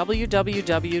go to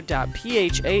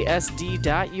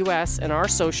www.phasd.us and our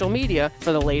social media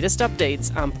for the latest updates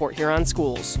on Port Huron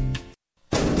Schools.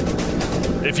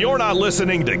 If you're not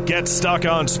listening to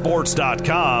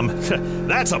GetStuckOnSports.com,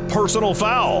 that's a personal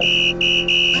foul.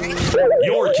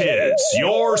 Your kids,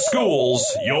 your schools,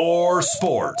 your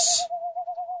sports.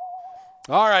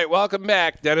 All right, welcome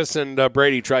back. Dennis and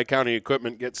Brady, Tri-County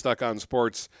Equipment, Get Stuck on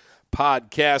Sports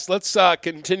podcast. Let's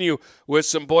continue with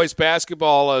some boys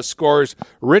basketball scores.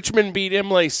 Richmond beat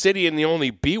Imlay City in the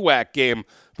only BWAC game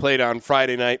played on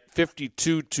Friday night,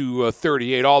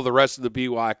 52-38. All the rest of the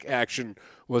BWAC action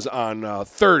was on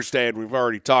Thursday, and we've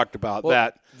already talked about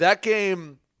that. That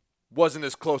game wasn't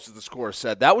as close as the score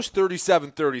said. That was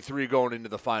 37-33 going into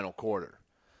the final quarter.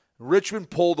 Richmond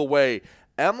pulled away.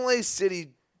 Imlay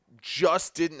City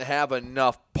just didn't have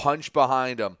enough punch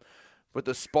behind them. But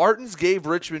the Spartans gave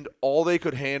Richmond all they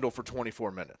could handle for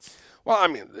 24 minutes. Well, I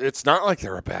mean, it's not like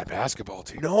they're a bad basketball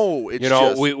team. No,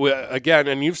 it's we again,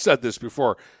 and you've said this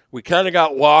before, we kind of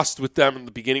got lost with them in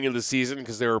the beginning of the season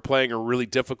because they were playing a really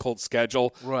difficult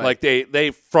schedule. Right. Like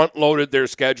they front-loaded their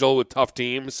schedule with tough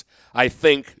teams, I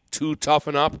think, to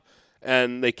toughen up,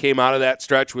 and they came out of that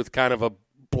stretch with kind of a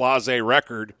blasé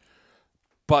record.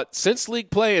 But since league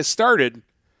play has started,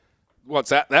 what's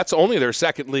that? That's only their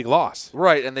second league loss.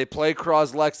 Right, and they play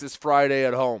Croslex this Friday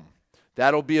at home.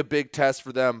 That'll be a big test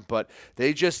for them, but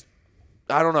they just,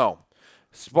 I don't know.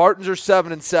 Spartans are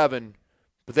 7-7,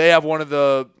 but they have one of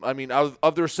the, I mean,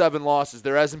 of their 7 losses,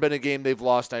 there hasn't been a game they've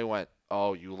lost. I went,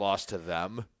 oh, you lost to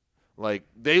them? Like,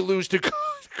 they lose to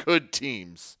good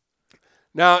teams.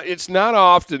 Now, it's not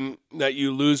often that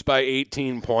you lose by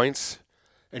 18 points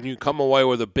and you come away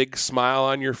with a big smile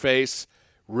on your face,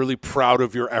 really proud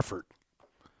of your effort.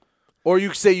 Or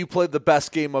you say you played the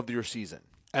best game of your season.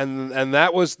 And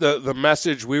that was the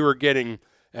message we were getting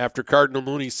after Cardinal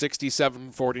Mooney's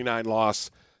 67-49 loss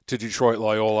to Detroit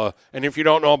Loyola. And if you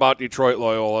don't know about Detroit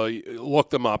Loyola, look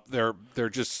them up. They're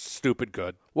just stupid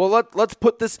good. Well, let's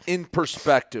put this in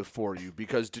perspective for you,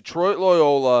 because Detroit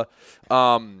Loyola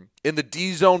in the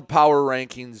D-Zone power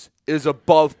rankings is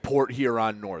above Port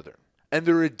Huron Northern, and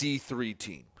they're a D3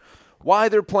 team. Why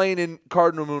they're playing in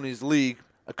Cardinal Mooney's league,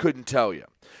 I couldn't tell you.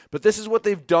 But this is what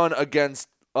they've done against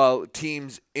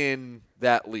teams in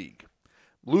that league.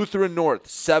 Lutheran North,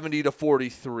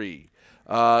 70-43.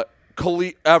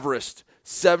 Everest,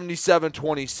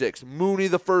 77-26. Mooney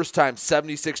the first time,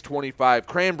 76-25.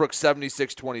 Cranbrook,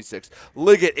 76-26.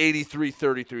 Liggett,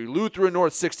 83-33. Lutheran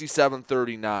North,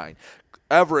 67-39.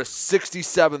 Everest,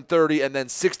 67-30, and then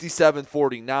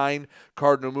 67-49.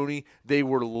 Cardinal Mooney, they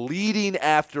were leading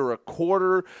after a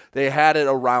quarter. They had it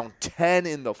around 10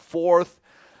 in the fourth.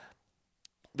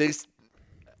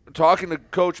 Talking to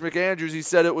Coach McAndrews, he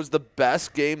said it was the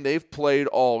best game they've played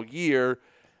all year.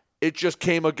 It just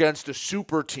came against a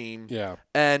super team. Yeah.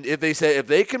 And if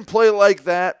they can play like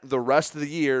that the rest of the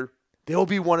year, they'll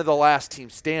be one of the last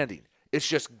teams standing. It's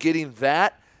just getting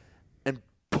that and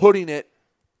putting it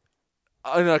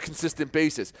on a consistent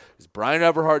basis. Because Brian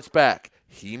Everhart's back.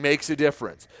 He makes a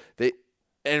difference.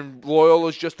 And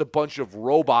Loyola's just a bunch of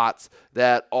robots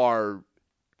that are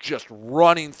just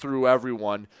running through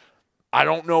everyone. I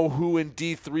don't know who in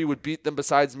D3 would beat them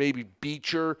besides maybe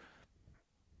Beecher.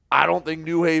 I don't think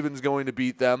New Haven's going to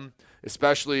beat them,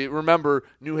 especially, remember,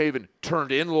 New Haven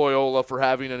turned in Loyola for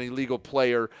having an illegal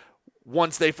player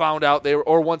once they found out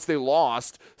once they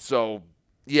lost. So,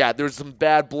 yeah, there's some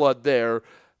bad blood there.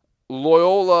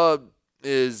 Loyola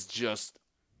is just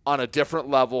on a different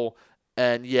level,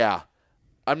 and yeah,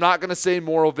 I'm not going to say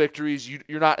moral victories.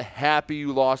 You're not happy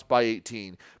you lost by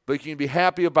 18, but you can be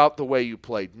happy about the way you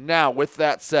played. Now, with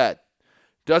that said,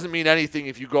 doesn't mean anything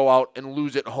if you go out and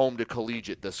lose at home to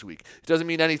Collegiate this week. It doesn't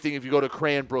mean anything if you go to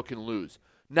Cranbrook and lose.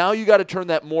 Now you got to turn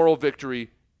that moral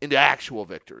victory into actual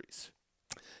victories.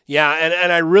 Yeah,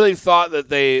 and I really thought that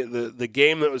the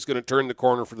game that was going to turn the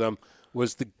corner for them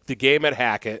was the game at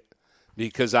Hackett,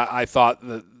 because I thought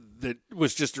that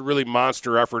was just a really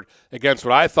monster effort against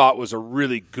what I thought was a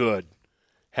really good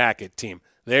Hackett team.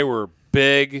 They were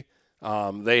big.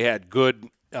 They had good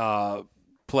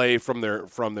play from their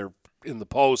in the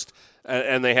post,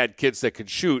 and they had kids that could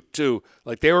shoot too.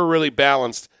 Like, they were really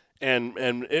balanced, and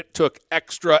it took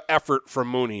extra effort from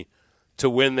Mooney to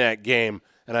win that game.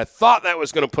 And I thought that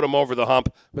was going to put them over the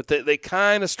hump, but they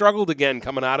kind of struggled again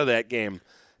coming out of that game.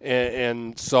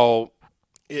 And so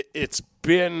it's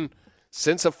been,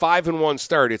 since a 5-1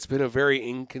 start, it's been a very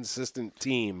inconsistent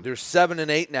team. They're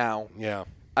 7-8 now. Yeah.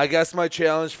 I guess my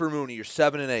challenge for Mooney, you're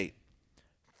 7-8.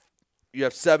 You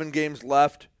have 7 games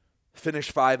left.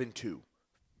 Finish 5-2.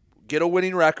 Get a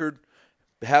winning record.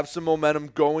 Have some momentum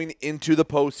going into the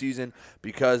postseason,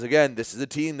 because, again, this is a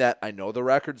team that, I know the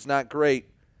record's not great.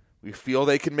 We feel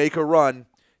they can make a run.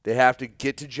 They have to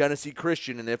get to Genesee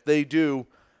Christian, and if they do,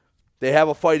 they have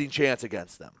a fighting chance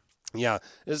against them. Yeah,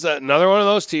 this is another one of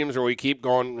those teams where we keep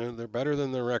going, they're better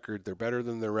than their record. They're better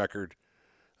than their record.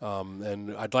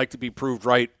 And I'd like to be proved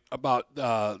right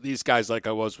about these guys like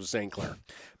I was with St. Clair.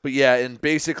 But, yeah, in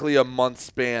basically a month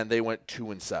span, they went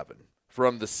 2-7.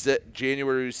 From the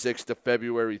January 6th to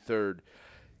February 3rd.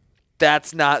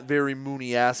 That's not very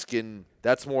Mooney-esque, and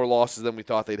that's more losses than we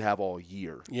thought they'd have all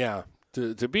year. Yeah,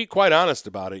 to be quite honest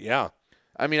about it, yeah.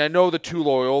 I mean, I know the 2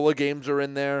 Loyola games are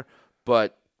in there,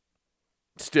 but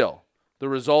still, the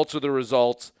results are the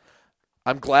results.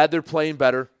 I'm glad they're playing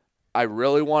better. I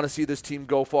really want to see this team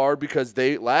go far because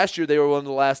last year they were one of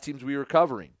the last teams we were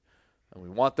covering. And we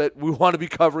want to be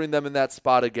covering them in that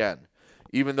spot again.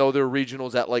 Even though they're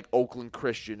regionals at like Oakland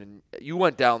Christian, and you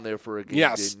went down there for a game,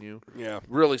 yes. didn't you? Yeah.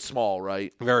 Really small,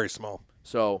 right? Very small.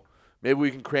 So maybe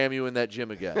we can cram you in that gym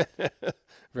again.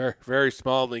 Very, very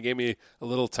small. They gave me a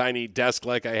little tiny desk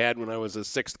like I had when I was a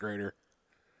 6th grader.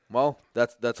 Well,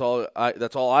 that's all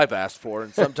I've asked for,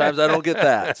 and sometimes I don't get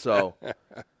that. So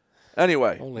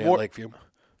anyway, only at Lakeview.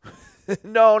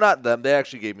 No, not them. They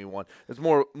actually gave me one. It's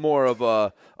more of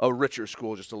a richer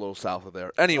school, just a little south of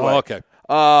there. Anyway, okay.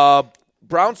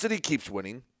 Brown City keeps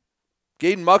winning.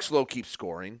 Gaydon Muxloe keeps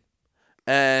scoring.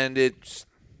 And it's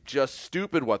just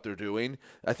stupid what they're doing.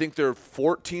 I think they're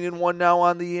 14-1 now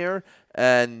on the year,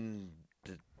 and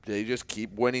they just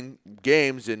keep winning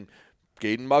games, and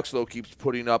Gaydon Muxloe keeps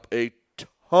putting up a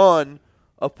ton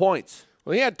of points.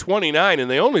 Well, he had 29,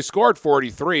 and they only scored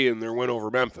 43 in their win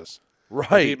over Memphis. Right.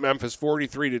 They beat Memphis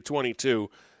 43-22,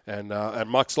 and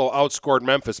Muxloe outscored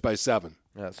Memphis by 7.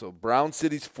 Yeah, so Brown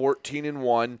City's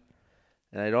 14-1.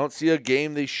 And I don't see a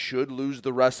game they should lose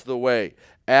the rest of the way.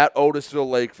 At Otisville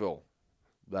Lakeville,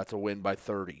 that's a win by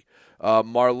 30.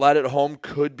 Marlette at home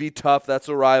could be tough. That's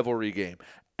a rivalry game.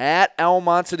 At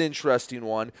Almont's an interesting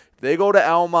one. If they go to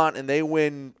Almont and they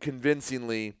win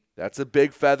convincingly, that's a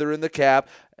big feather in the cap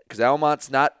because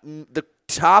Almont's not the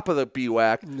top of the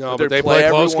BWAC. No, but they play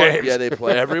close games. Yeah, they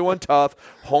play everyone tough.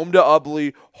 Home to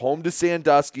Ubley, home to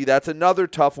Sandusky. That's another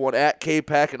tough one at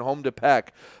K-Peck and home to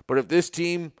Peck. But if this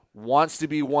team wants to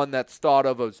be one that's thought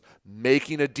of as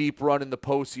making a deep run in the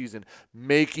postseason,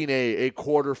 making a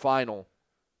quarterfinal,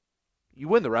 you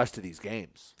win the rest of these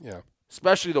games. Yeah.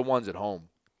 Especially the ones at home.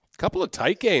 A couple of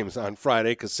tight games on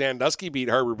Friday because Sandusky beat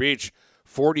Harbor Beach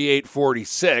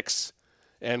 48-46,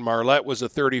 and Marlette was a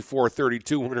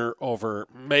 34-32 winner over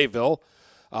Mayville.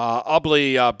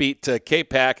 Ubley beat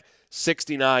K-Pac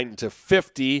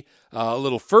 69-50. A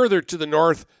little further to the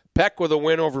north, Peck with a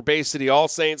win over Bay City All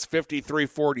Saints,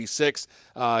 53-46.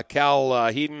 Cal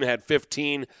Heaton had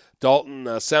 15. Dalton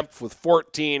Sempf with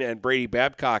 14, and Brady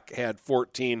Babcock had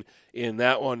 14 in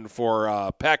that one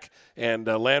for Peck. And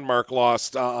Landmark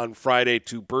lost on Friday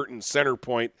to Burton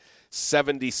Centerpoint,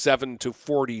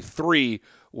 77-43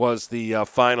 was the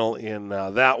final in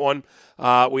that one.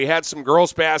 We had some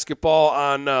girls basketball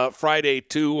on Friday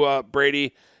too,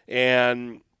 Brady,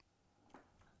 and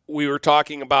we were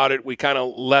talking about it. We kind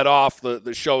of led off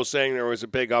the show saying there was a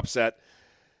big upset.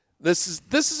 This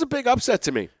is a big upset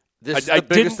to me. This is the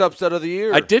biggest upset of the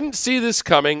year. I didn't see this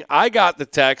coming. I got the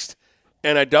text,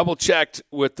 and I double-checked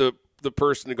with the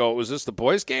person to go, was this the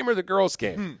boys' game or the girls'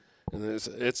 game? And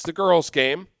it's the girls'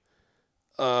 game.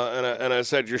 And I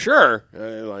said, you're sure?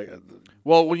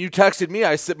 Well, when you texted me,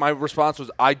 my response was,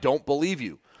 I don't believe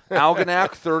you.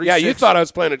 Algonac 36. Yeah, you thought I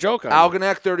was playing a joke on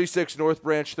Algonac 36, North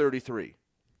Branch 33.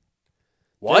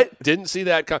 What? Didn't see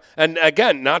that come. And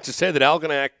again, not to say that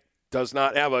Algonac does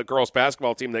not have a girls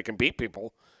basketball team that can beat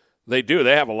people. They do.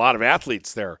 They have a lot of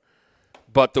athletes there.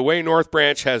 But the way North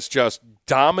Branch has just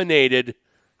dominated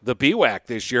the BWAC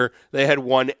this year, they had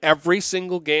won every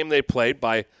single game they played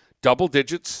by double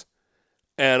digits.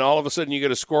 And all of a sudden you get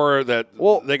a score that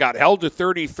they got held to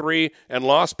 33 and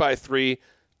lost by 3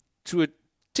 to a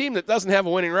team that doesn't have a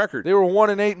winning record. They were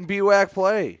 1-8 in BWAC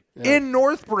play in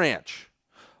North Branch.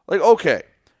 Like, okay,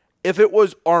 if it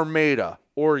was Armada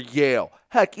or Yale,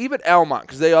 heck, even Almont,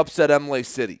 because they upset Emily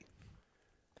City,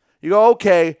 you go,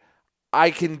 okay,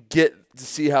 I can get to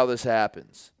see how this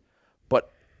happens.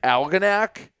 But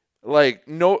Algonac,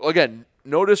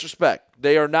 no disrespect,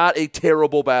 they are not a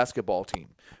terrible basketball team.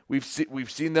 We've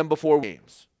seen them before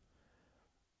games.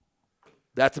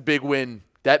 That's a big win.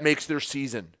 That makes their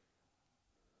season.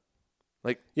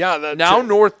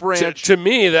 North Branch. To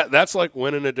me, that's like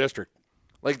winning a district.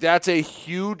 Like, that's a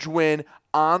huge win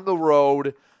on the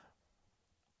road.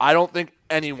 I don't think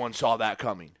anyone saw that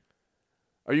coming.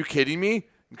 Are you kidding me?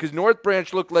 Because North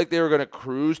Branch looked like they were going to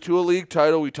cruise to a league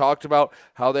title. We talked about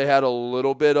how they had a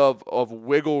little bit of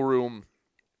wiggle room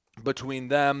between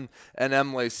them and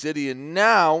Emily City. And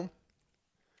now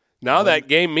Now that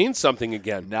game means something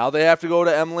again. Now they have to go to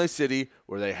Imlay City,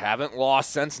 where they haven't lost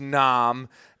since Nam,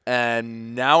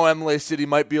 and now Imlay City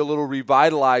might be a little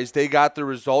revitalized. They got the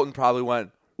result and probably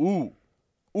went, ooh,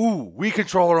 we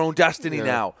control our own destiny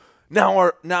now.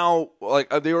 Now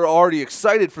they were already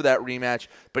excited for that rematch,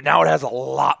 but now it has a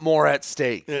lot more at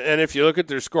stake. And if you look at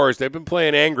their scores, they've been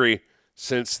playing angry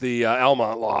since the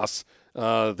Almont loss.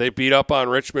 They beat up on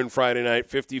Richmond Friday night,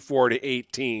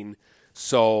 54-18.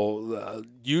 So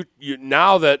you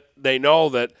now that they know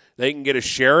that they can get a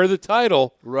share of the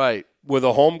title, right, with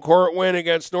a home court win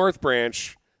against North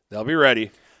Branch, they'll be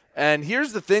ready. And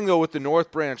here's the thing, though, with the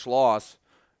North Branch loss,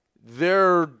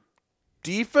 their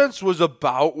defense was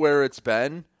about where it's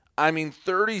been. I mean,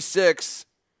 36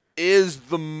 is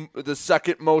the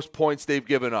second most points they've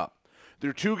given up.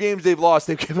 Their 2 games they've lost,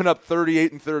 they've given up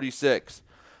 38 and 36.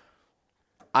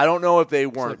 I don't know if they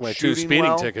weren't like my shooting 2 speeding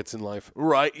well. tickets in life.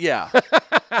 Right, yeah.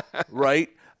 Right?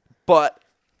 But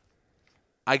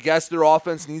I guess their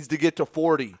offense needs to get to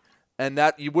 40. And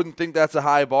that you wouldn't think that's a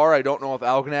high bar. I don't know if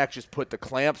Algonac just put the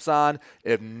clamps on,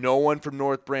 if no one from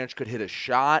North Branch could hit a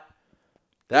shot.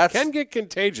 It can get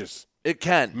contagious. It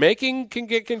can. Making can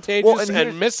get contagious,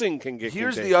 and missing can get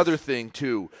here's contagious. Here's the other thing,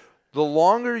 too. The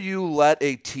longer you let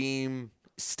a team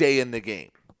stay in the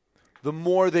game, the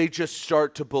more they just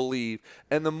start to believe,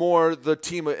 and the more the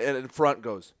team in front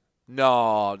goes,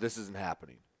 no, this isn't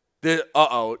happening.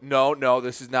 No,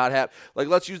 this is not happening. Like,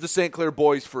 let's use the St. Clair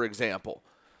boys, for example.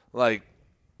 Like,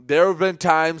 there have been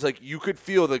times, like, you could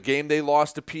feel the game they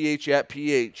lost to PH at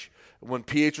PH. When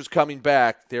PH was coming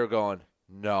back, they were going,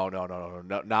 no,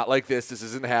 not like this. This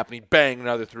isn't happening. Bang,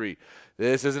 another 3.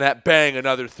 This isn't bang,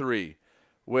 another 3.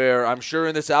 Where I'm sure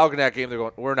in this Algonac game, they're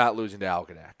going, we're not losing to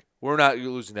Algonac. We're not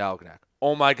losing to Algonac.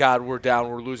 Oh, my God, we're down.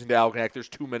 We're losing to Algonac. There's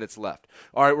 2 minutes left.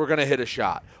 All right, we're going to hit a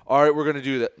shot. All right, we're going to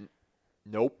do that.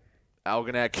 Nope.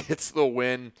 Algonac gets the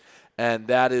win, and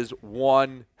that is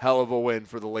one hell of a win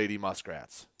for the Lady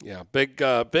Muskrats. Yeah, big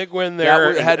win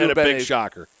there, and a big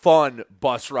shocker. Fun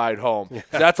bus ride home. Yeah.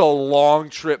 That's a long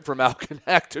trip from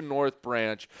Algonac to North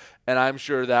Branch, and I'm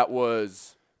sure that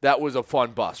was a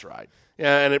fun bus ride.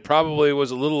 Yeah, and it probably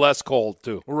was a little less cold,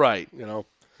 too. Right. You know.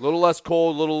 A little less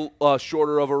cold, a little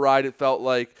shorter of a ride, it felt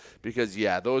like, because,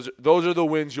 yeah, those are the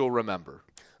wins you'll remember.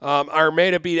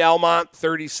 Armada beat Almont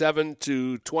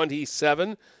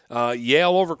 37-27.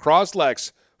 Yale over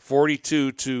Croslex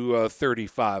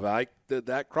 42-35.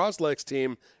 That Croslex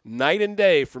team, night and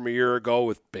day from a year ago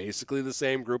with basically the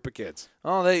same group of kids.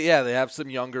 Oh, they have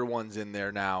some younger ones in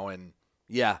there now, and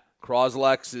yeah,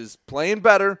 Croslex is playing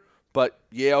better, but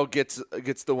Yale gets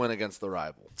the win against the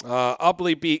rival.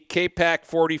 Ubley beat K-Pac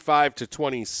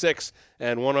 45-26,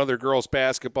 and one other girls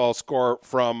basketball score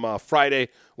from Friday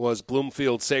was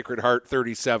Bloomfield Sacred Heart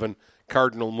 37,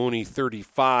 Cardinal Mooney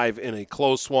 35 in a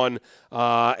close one.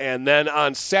 And then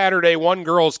on Saturday, one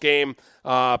girls game,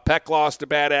 Peck lost to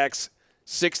Bad Axe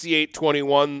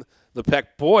 68-21. The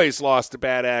Peck boys lost to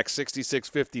Bad Axe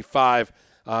 66-55.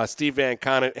 Steve Van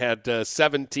Conant had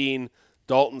 17.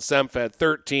 Dalton Semp had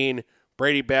 13.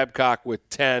 Brady Babcock with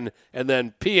 10. And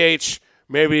then PH,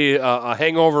 maybe a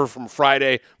hangover from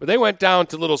Friday, but they went down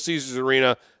to Little Caesars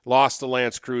Arena, lost to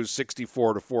Lance Cruz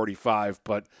 64-45.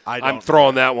 But I'm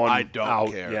throwing that one out. I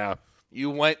don't care. Yeah.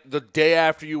 You went the day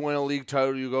after you win a league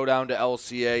title, you go down to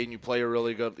LCA and you play a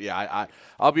really good. Yeah,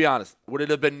 I'll be honest. Would it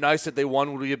have been nice if they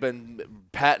won? Would we have been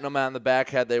patting them on the back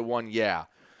had they won? Yeah.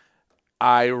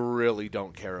 I really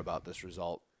don't care about this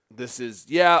result. This is,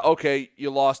 okay, you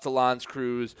lost to Lance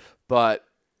Cruz, but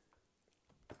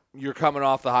you're coming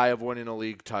off the high of winning a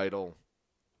league title.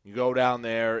 You go down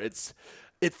there.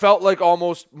 It felt like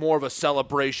almost more of a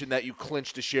celebration that you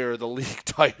clinched a share of the league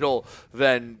title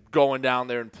than going down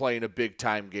there and playing a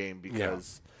big-time game,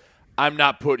 because I'm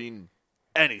not putting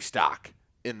any stock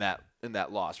in that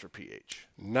loss for PH.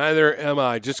 Neither am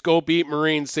I. Just go beat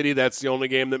Marine City. That's the only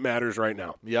game that matters right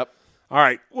now. Yep. All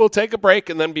right, we'll take a break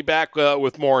and then be back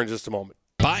with more in just a moment.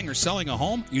 Buying or selling a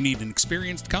home? You need an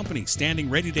experienced company standing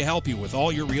ready to help you with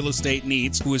all your real estate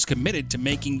needs, who is committed to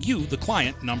making you the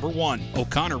client number one.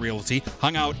 O'Connor Realty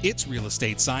hung out its real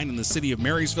estate sign in the city of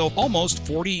Marysville almost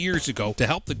 40 years ago to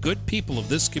help the good people of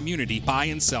this community buy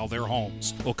and sell their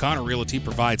homes. O'Connor Realty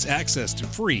provides access to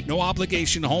free,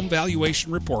 no-obligation home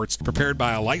valuation reports prepared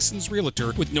by a licensed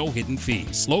realtor with no hidden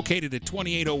fees. Located at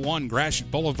 2801 Gratiot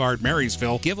Boulevard,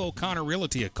 Marysville, give O'Connor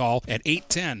Realty a call at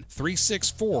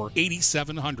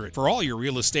 810-364-8700 for all your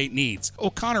real estate needs.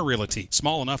 O'Connor Realty,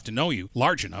 small enough to know you,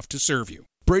 large enough to serve you.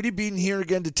 Brady Beaton here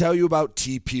again to tell you about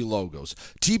TP Logos.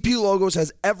 TP Logos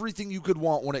has everything you could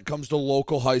want when it comes to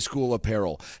local high school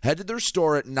apparel. Head to their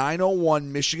store at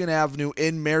 901 Michigan Avenue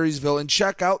in Marysville and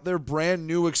check out their brand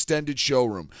new extended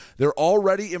showroom. Their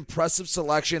already impressive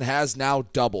selection has now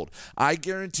doubled. I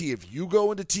guarantee if you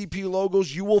go into TP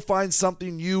Logos, you will find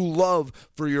something you love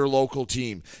for your local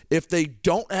team. If they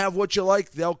don't have what you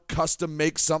like, they'll custom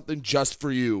make something just for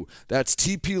you. That's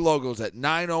TP Logos at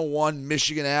 901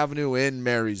 Michigan Avenue in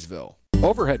Marysville.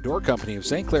 Overhead Door Company of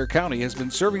St. Clair County has been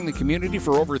serving the community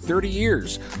for over 30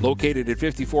 years. Located at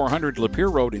 5400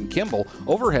 Lapeer Road in Kimball,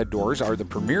 Overhead Doors are the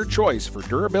premier choice for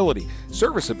durability,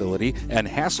 serviceability, and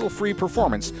hassle-free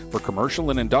performance for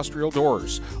commercial and industrial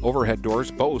doors. Overhead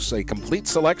Doors boasts a complete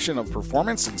selection of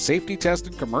performance and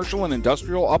safety-tested commercial and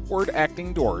industrial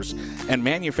upward-acting doors and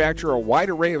manufacture a wide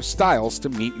array of styles to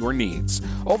meet your needs.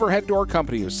 Overhead Door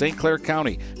Company of St. Clair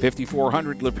County,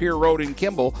 5400 Lapeer Road in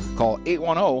Kimball. Call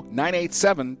 810-987-2185.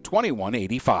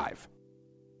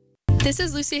 This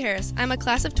is Lucy Harris. I'm a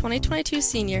class of 2022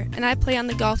 senior, and I play on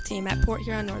the golf team at Port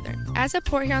Huron Northern. As a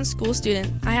Port Huron school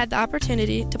student, I had the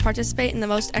opportunity to participate in the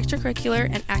most extracurricular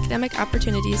and academic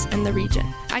opportunities in the region.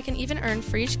 I can even earn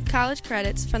free college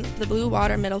credits from the Blue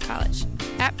Water Middle College.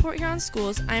 At Port Huron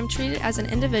schools, I am treated as an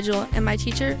individual, and my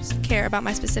teachers care about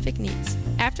my specific needs.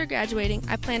 After graduating,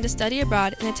 I plan to study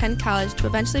abroad and attend college to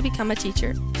eventually become a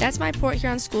teacher. That's my Port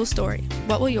Huron school story.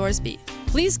 What will yours be?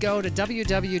 Please go to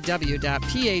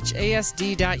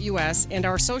www.phasd.us and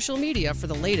our social media for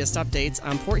the latest updates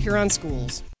on Port Huron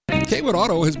schools. Kaywood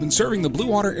Auto has been serving the Blue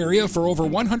Water area for over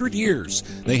 100 years.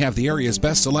 They have the area's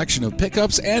best selection of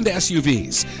pickups and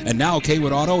SUVs. And now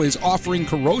Kaywood Auto is offering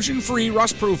corrosion-free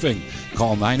rust proofing.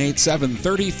 Call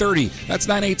 987-3030. That's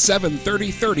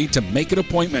 987-3030 to make an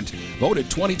appointment. Voted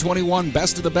 2021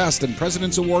 Best of the Best and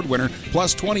President's Award winner,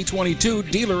 plus 2022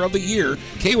 Dealer of the Year.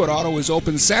 Kaywood Auto is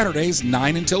open Saturdays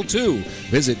 9 until 2.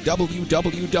 Visit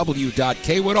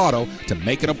www.kaywoodauto to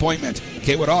make an appointment.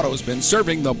 Kaywood Auto has been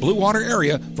serving the Blue Water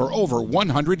area for over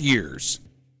 100 years.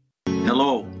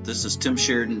 Hello, this is Tim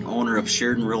Sheridan, owner of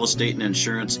Sheridan Real Estate and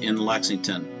Insurance in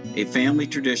Lexington, a family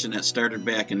tradition that started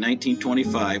back in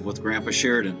 1925 with Grandpa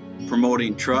Sheridan.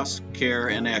 Promoting trust, care,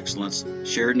 and excellence,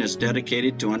 Sheridan is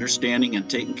dedicated to understanding and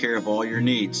taking care of all your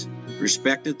needs.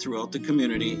 Respected throughout the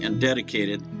community and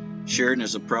dedicated, Sheridan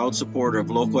is a proud supporter of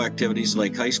local activities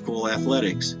like high school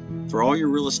athletics. For all your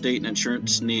real estate and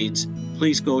insurance needs,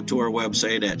 please go to our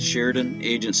website at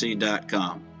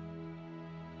SheridanAgency.com.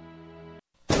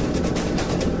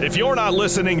 If you're not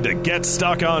listening to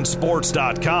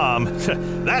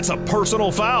GetStuckOnSports.com, that's a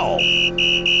personal foul.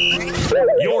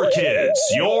 Your kids,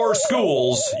 your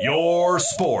schools, your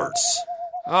sports.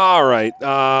 All right.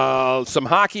 Some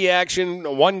hockey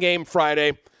action. One game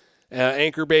Friday.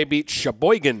 Anchor Bay beat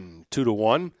Sheboygan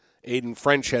 2-1. Aiden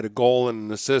French had a goal and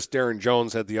an assist. Darren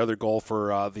Jones had the other goal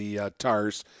for the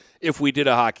Tars. If we did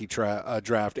a hockey draft,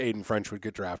 Aiden French would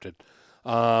get drafted.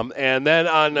 And then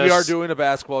we are doing a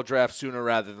basketball draft sooner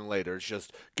rather than later. It's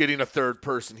just getting a third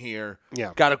person here.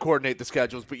 Yeah. Got to coordinate the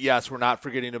schedules. But, yes, we're not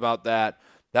forgetting about that.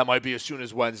 That might be as soon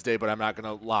as Wednesday, but I'm not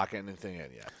going to lock anything in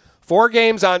yet. 4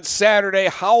 games on Saturday.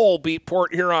 Howell beat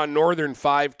Port Huron Northern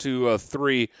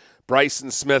 5-3. Bryson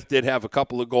Smith did have a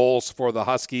couple of goals for the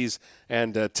Huskies,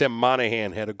 and Tim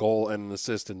Monahan had a goal and an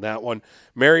assist in that one.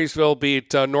 Marysville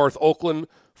beat North Oakland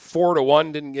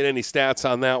 4-1. Didn't get any stats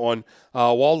on that one.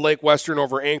 Walled Lake Western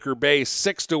over Anchor Bay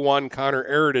 6-1. Connor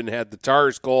Aridon had the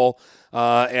Tars goal.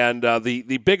 And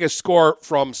the biggest score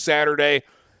from Saturday,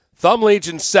 Thumb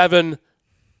Legion 7,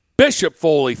 Bishop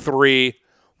Foley 3.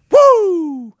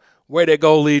 Woo! Way to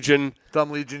go, Legion.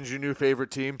 Thumb Legion's your new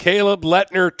favorite team. Caleb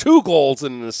Lettner, 2 goals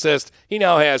and an assist. He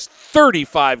now has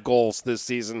 35 goals this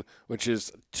season, which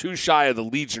is 2 shy of the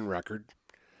Legion record.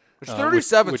 Which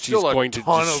 37 which still he's a going to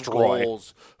ton destroy. of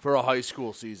goals for a high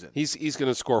school season. He's going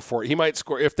to score 40. He might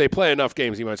score, if they play enough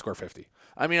games, he might score 50.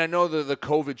 I mean, I know the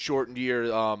COVID-shortened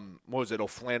year, what was it,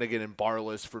 O'Flanagan and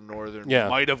Barless for Northern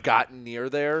might have gotten near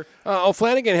there.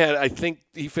 O'Flanagan had, I think,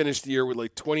 he finished the year with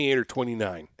like 28 or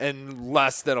 29. And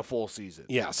less than a full season.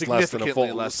 Yeah,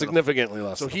 significantly less.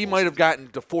 So he might have gotten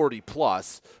to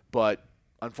 40-plus, but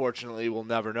unfortunately we'll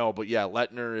never know. But, yeah,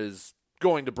 Lettner is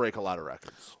going to break a lot of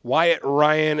records. Wyatt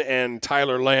Ryan and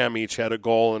Tyler Lamb each had a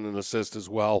goal and an assist as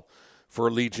well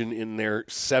for Legion in their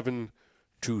 7-3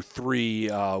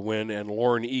 win, and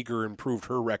Lauren Eager improved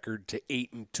her record to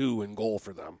 8-2 in goal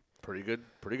for them. Pretty good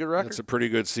record. It's a pretty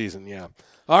good season, yeah.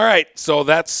 All right, so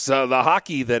that's the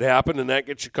hockey that happened, and that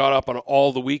gets you caught up on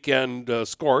all the weekend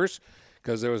scores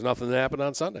because there was nothing that happened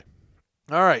on Sunday.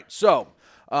 All right, so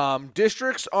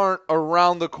districts aren't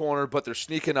around the corner, but they're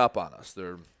sneaking up on us.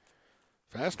 They're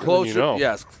Faster closer, than you know.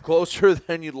 Yes, closer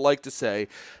than you'd like to say.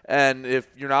 And if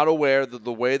you're not aware,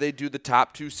 the way they do the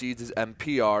top 2 seeds is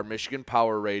MPR, Michigan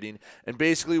Power Rating. And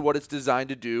basically what it's designed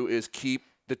to do is keep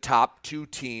the top 2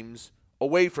 teams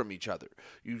away from each other.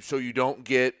 So you don't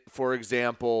get, for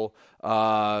example,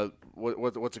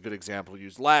 what's a good example to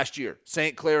use? Last year,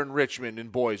 St. Clair and Richmond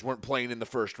and boys weren't playing in the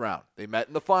first round. They met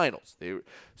in the finals.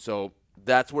 So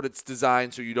that's what it's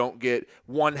designed, so you don't get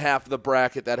one half of the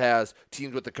bracket that has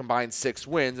teams with a combined 6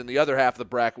 wins and the other half of the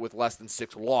bracket with less than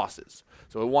 6 losses.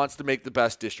 So it wants to make the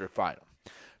best district final.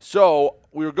 So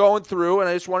we were going through, and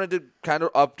I just wanted to kind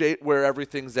of update where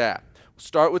everything's at. We'll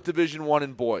start with Division I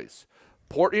in boys.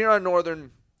 Port Huron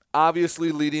Northern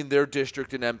obviously leading their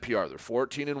district in MPR. They're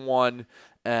 14-1,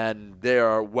 and they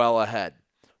are well ahead.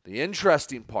 The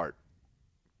interesting part,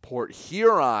 Port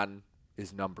Huron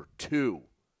is number 2.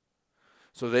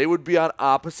 So they would be on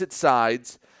opposite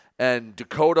sides, and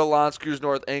Dakota, L'Anse Creuse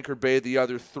North, Anchor Bay, the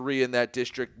other 3 in that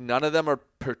district, none of them are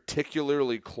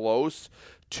particularly close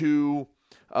to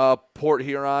Port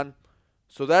Huron.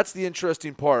 So that's the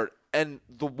interesting part. And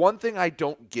the one thing I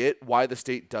don't get why the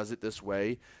state does it this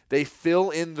way, they fill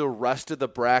in the rest of the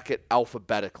bracket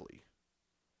alphabetically.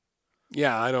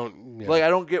 Yeah, I don't. Yeah. I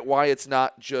don't get why it's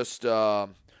not just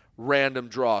random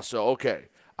draw. So, okay,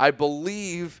 I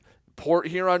believe Port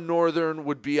Huron Northern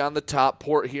would be on the top,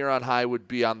 Port Huron High would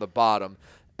be on the bottom,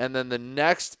 and then the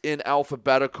next in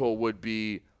alphabetical would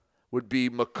be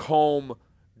Macomb,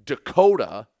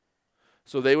 Dakota.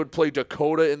 So they would play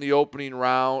Dakota in the opening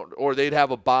round, or they'd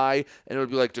have a bye, and it would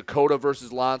be like Dakota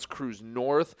versus L'Anse Creuse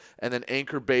North, and then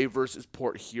Anchor Bay versus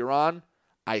Port Huron.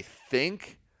 I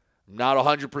think. I'm not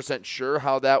 100% sure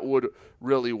how that would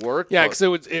really work. Yeah, because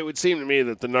it would seem to me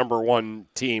that the number 1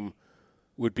 team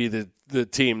would be the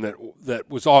team that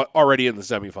was already in the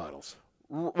semifinals.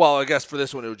 Well, I guess for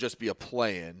this one it would just be a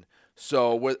play-in.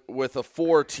 So with a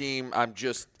 4 team,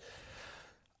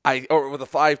 or with a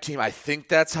 5 team, I think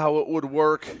that's how it would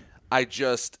work. I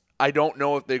don't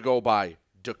know if they go by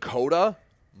Dakota,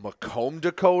 Macomb,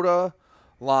 Dakota,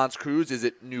 L'Anse Creuse. Is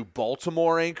it New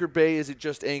Baltimore Anchor Bay? Is it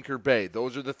just Anchor Bay?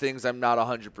 Those are the things I'm not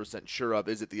 100% sure of.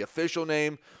 Is it the official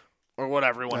name or what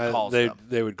everyone calls them?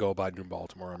 They would go by New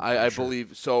Baltimore. I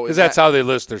believe so. Because that's how they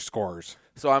list their scores.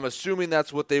 So I'm assuming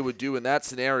that's what they would do in that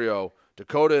scenario.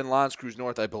 Dakota and L'Anse Creuse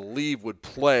North, I believe, would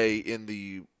play in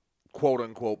the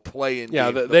quote-unquote play-in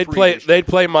game. Yeah, they'd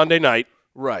play Monday night.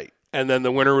 Right. And then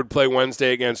the winner would play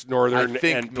Wednesday against Northern,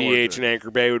 and PH and Anchor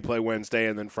Bay would play Wednesday,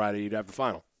 and then Friday you'd have the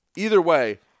final. Either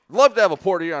way, love to have a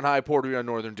Port Huron High, Port Huron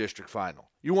Northern district final.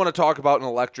 You want to talk about an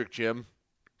electric gym?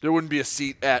 There wouldn't be a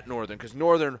seat at Northern because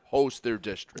Northern hosts their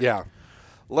district. Yeah.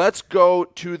 Let's go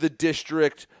to the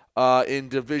district in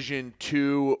Division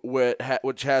II,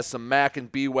 which has some MAC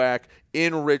and BWAC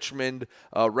in Richmond.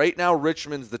 Right now,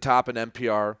 Richmond's the top in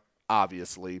MPR,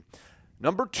 obviously.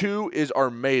 Number 2 is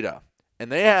Armada,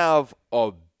 and they have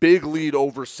a big lead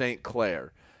over St.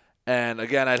 Clair. And,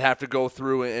 again, I'd have to go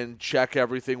through and check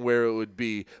everything where it would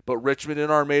be. But Richmond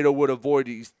and Armada would avoid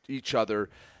each other.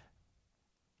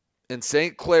 And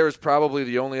St. Clair is probably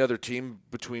the only other team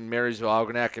between Marysville,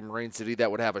 Algonac, and Marine City that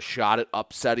would have a shot at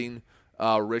upsetting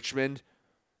Richmond.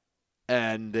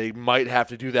 And they might have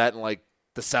to do that in,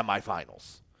 the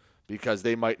semifinals because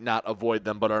they might not avoid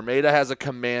them. But Armada has a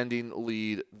commanding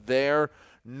lead there.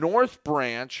 North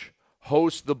Branch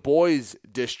hosts the boys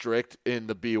district in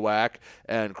the BWAC,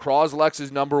 and Croslex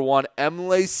is number 1.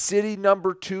 Emley City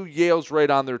number 2. Yale's right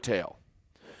on their tail.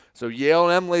 So Yale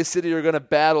and Emley City are going to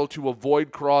battle to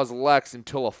avoid Croslex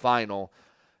until a final.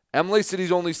 Emley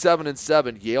City's only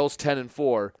 7-7. Yale's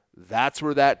 10-4. That's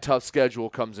where that tough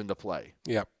schedule comes into play.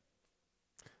 Yep.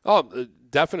 Oh,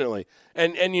 definitely.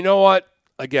 And you know what?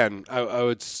 Again, I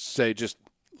would say just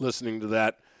listening to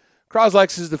that,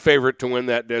 Croslex is the favorite to win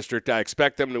that district. I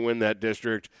expect them to win that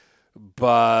district.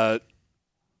 But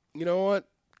you know what?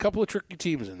 A couple of tricky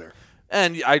teams in there.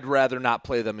 And I'd rather not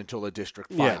play them until a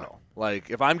district final. Yeah.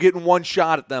 If I'm getting one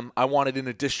shot at them, I want it in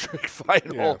a district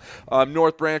final. Yeah.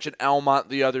 North Branch and Almont,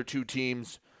 the other 2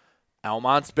 teams.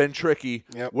 Almont's been tricky.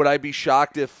 Yep. Would I be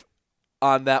shocked if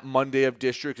on that Monday of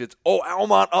district it's,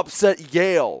 Almont upset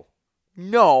Yale?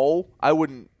 No, I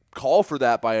wouldn't call for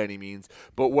that by any means.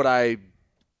 But would I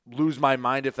lose my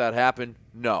mind if that happened?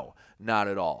 No, not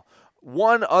at all.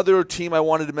 One other team I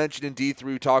wanted to mention in D3,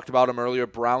 we talked about them earlier,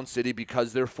 Brown City,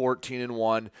 because they're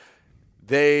 14-1.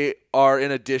 They are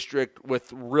in a district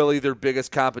with really their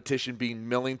biggest competition being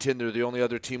Millington. They're the only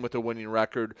other team with a winning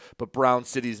record, but Brown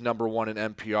City's number 1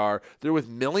 in MPR. They're with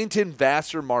Millington,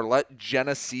 Vassar, Marlette,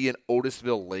 Genesee, and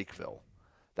Otisville, Lakeville.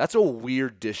 That's a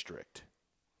weird district.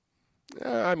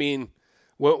 I mean,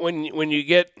 when you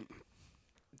get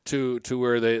to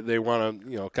where they want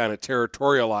to kind of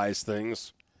territorialize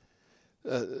things.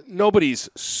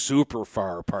 Nobody's super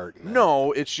far apart.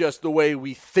 No, it's just the way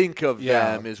we think of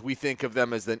them is we think of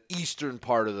them as the eastern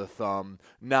part of the thumb,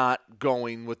 not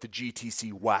going with the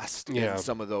GTC West and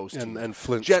some of those teams. And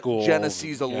Flint School.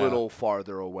 Genesee's a little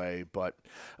farther away. But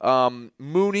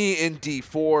Mooney in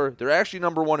D4, they're actually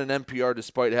number one in NPR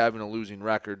despite having a losing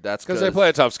record. That's because they play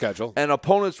a tough schedule. And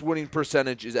opponents' winning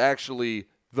percentage is actually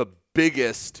the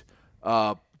biggest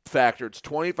factor. It's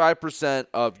 25%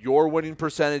 of your winning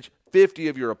percentage, 50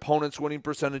 of your opponent's winning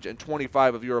percentage, and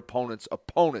 25 of your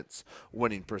opponent's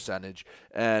winning percentage.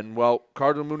 And, well,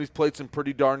 Cardinal Mooney's played some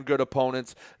pretty darn good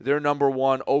opponents. They're number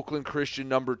one. Oakland Christian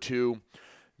number two.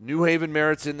 New Haven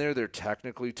Merit's in there. They're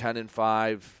technically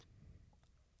 10-5.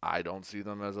 I don't see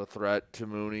them as a threat to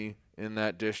Mooney in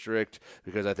that district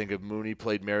because I think if Mooney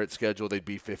played Merit's schedule, they'd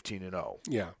be 15-0.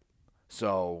 Yeah.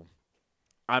 So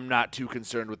I'm not too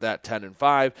concerned with that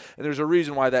 10-5, and there's a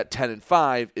reason why that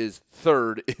 10-5 is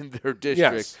third in their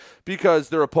district because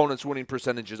their opponent's winning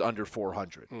percentage is under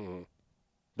 400. Mm-hmm.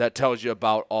 That tells you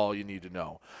about all you need to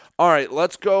know. All right,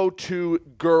 let's go to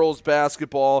girls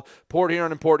basketball. Port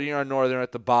Huron and Port Huron Northern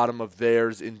at the bottom of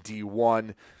theirs in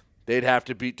D1. They'd have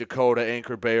to beat Dakota,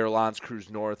 Anchor Bay, or L'Anse Creuse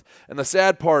North. And the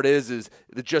sad part is it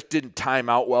just didn't time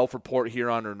out well for Port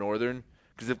Huron or Northern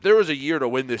because if there was a year to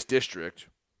win this district,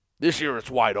 this year it's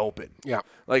wide open. Yeah.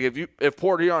 Like if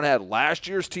Port Huron had last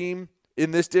year's team in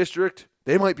this district,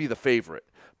 they might be the favorite.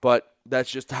 But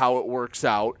that's just how it works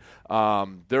out.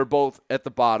 They're both at the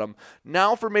bottom.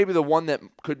 Now for maybe the one that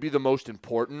could be the most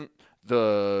important,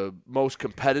 the most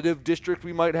competitive district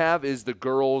we might have is the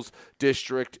girls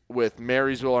district with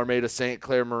Marysville, Armada, St.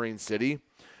 Clair, Marine City.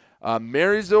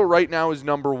 Marysville right now is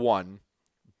number one.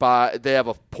 They have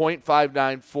a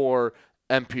 .594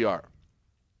 NPR.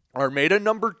 Armada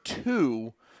number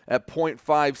 2 at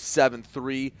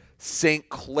 .573. St.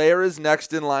 Clair is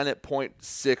next in line at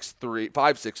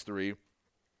 .563.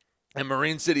 And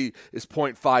Marine City is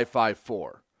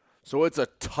 .554. So it's a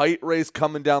tight race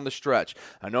coming down the stretch.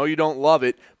 I know you don't love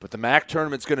it, but the MAC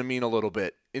tournament's going to mean a little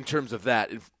bit in terms of that.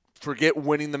 Forget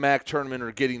winning the MAC tournament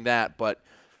or getting that, but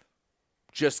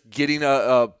just getting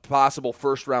a possible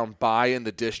first-round bye in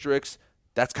the districts,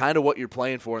 that's kind of what you're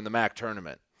playing for in the MAC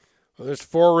tournament. Well, there's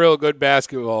 4 real good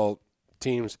basketball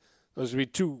teams. Those would be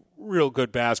 2 real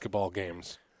good basketball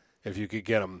games if you could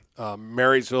get them.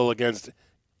 Marysville against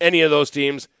any of those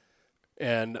teams,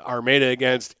 and Armada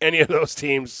against any of those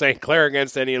teams, St. Clair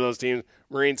against any of those teams,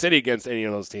 Marine City against any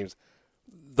of those teams.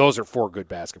 Those are 4 good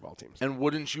basketball teams. And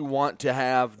wouldn't you want to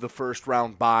have the first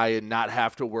round bye and not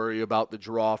have to worry about the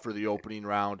draw for the opening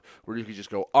round where you could just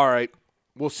go, all right,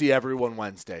 we'll see everyone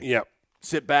Wednesday. Yep.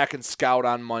 Sit back and scout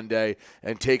on Monday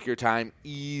and take your time,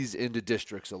 ease into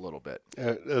districts a little bit.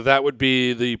 That would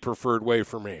be the preferred way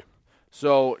for me.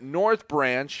 So North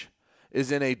Branch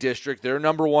is in a district. They're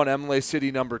number 1, Emily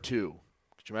City number 2.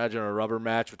 Could you imagine a rubber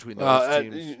match between those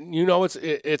teams? You know,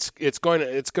 it's going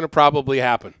to probably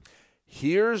happen.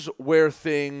 Here's where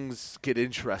things get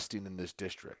interesting in this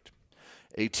district.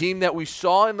 A team that we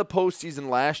saw in the postseason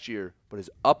last year, but is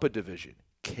up a division,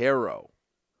 Caro.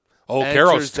 Oh,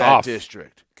 Caro's tough. That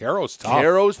district. Caro's tough.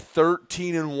 Caro's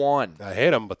 13-1. I hate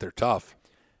them, but they're tough.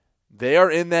 They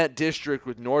are in that district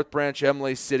with North Branch,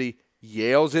 Emily City.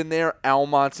 Yale's in there,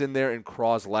 Almont's in there, and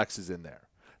Croslex is in there.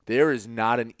 There is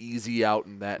not an easy out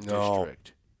in that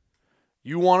district.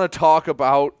 You want to talk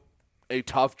about a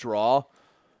tough draw?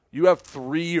 You have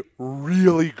 3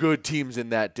 really good teams in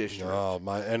that district. Oh,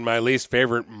 my least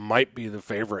favorite might be the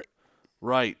favorite.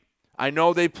 Right. I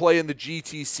know they play in the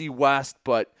GTC West,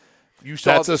 but you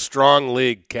saw that's a strong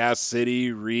league. Cass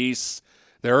City, Reese,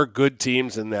 there are good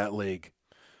teams in that league.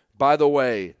 By the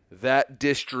way, that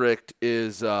district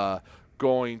is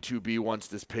going to be, once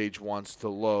this page wants to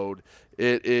load,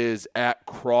 it is at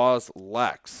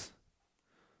Croslex.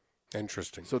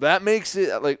 Interesting. So that makes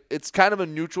it like it's kind of a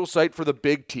neutral site for the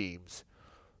big teams.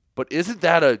 But isn't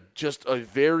that just a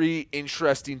very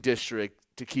interesting district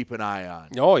to keep an eye on?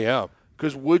 Oh, yeah.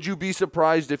 Because would you be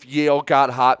surprised if Yale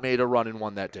got hot, made a run, and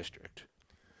won that district?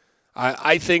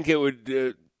 I think it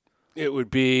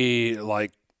would be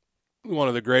like one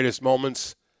of the greatest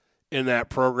moments in that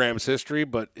program's history.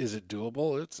 But is it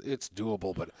doable? It's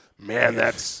doable. But man,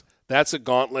 that's a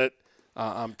gauntlet.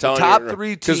 I'm telling you, top 3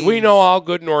 teams, because we know how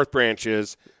good North Branch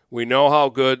is. We know how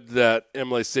good that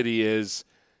Emily City is.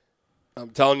 I'm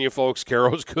telling you, folks,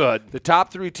 Caro's good. The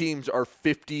top 3 teams are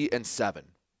 50-7.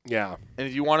 Yeah. And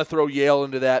if you want to throw Yale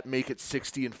into that, make it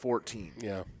 60-14.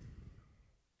 Yeah.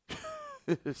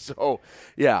 So,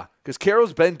 yeah, because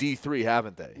Caro's been D3,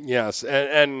 haven't they? Yes,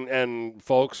 and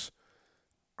folks,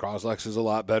 Croslex is a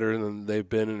lot better than they've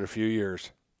been in a few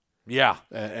years. Yeah,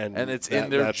 and it's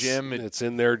in their gym. It's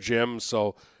in their gym,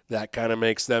 so that kind of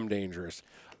makes them dangerous.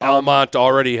 Almont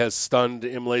already has stunned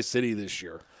Imlay City this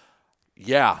year.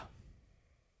 Yeah.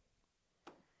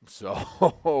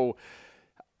 So,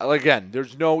 again,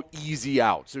 there's no easy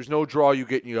outs. There's no draw you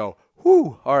get and you go,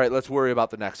 whew, all right, let's worry about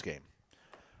the next game.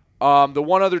 The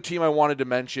one other team I wanted to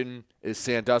mention is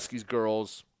Sandusky's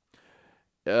girls.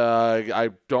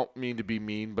 I don't mean to be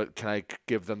mean, but can I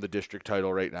give them the district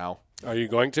title right now? Are you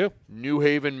going to? New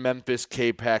Haven, Memphis,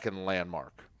 K-Pac, and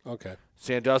Landmark. Okay.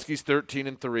 Sandusky's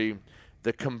 13-3.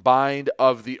 The combined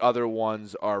of the other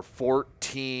ones are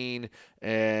 14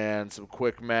 and some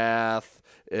quick math,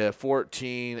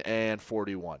 14 and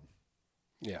 41.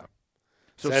 Yeah.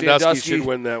 So Sandusky should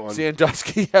win that one.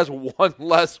 Sandusky has one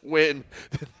less win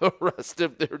than the rest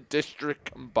of their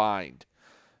district combined.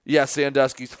 Yes,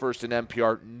 Sandusky's first in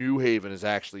NPR. New Haven is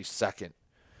actually second.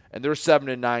 And they're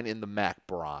 7-9 in the MAC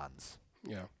Bronze.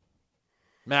 Yeah.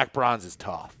 MAC Bronze is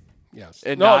tough. Yes.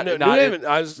 And New not Haven,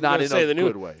 I was not going to say a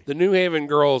good way. The New Haven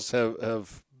girls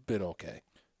have been okay.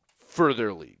 For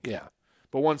their league. Yeah.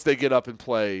 But once they get up and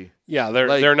play. Yeah,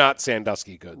 they're not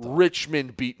Sandusky good, though.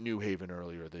 Richmond beat New Haven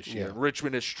earlier this year. Yeah.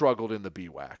 Richmond has struggled in the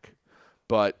BWAC.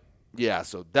 But, yeah,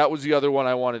 so that was the other one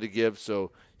I wanted to give.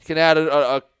 So you can add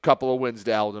a couple of wins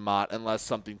to Altamont unless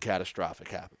something catastrophic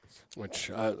happens.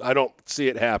 Which I don't see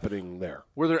it happening there.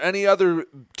 Were there any other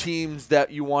teams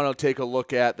that you want to take a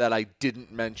look at that I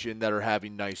didn't mention that are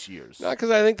having nice years? No,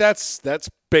 because I think that's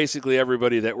basically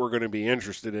everybody that we're going to be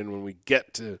interested in when we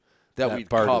get to that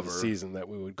part of the season, that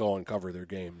we would go and cover their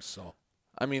games. So,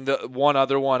 I mean, the one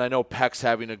other one, I know Peck's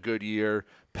having a good year.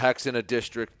 Peck's in a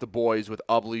district, the boys, with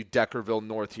Ubley, Deckerville,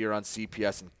 North Huron,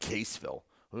 CPS, and Caseville.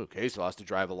 Ooh, Caseville has to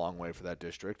drive a long way for that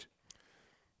district.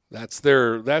 That's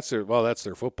their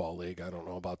football league. I don't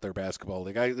know about their basketball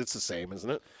league. It's the same, isn't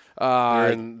it?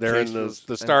 They're in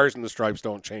the Stars and the Stripes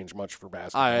don't change much for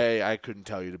basketball. I couldn't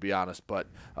tell you, to be honest, but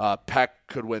Peck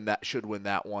should win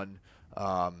that one.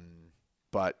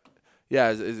 But yeah,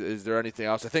 is there anything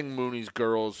else? I think Mooney's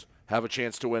girls have a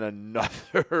chance to win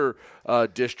another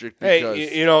district.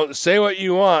 Hey, say what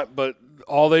you want, but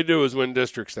all they do is win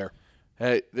districts there.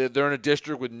 Hey, they're in a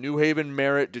district with New Haven,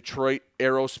 Merritt, Detroit,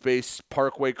 Aerospace,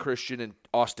 Parkway Christian, and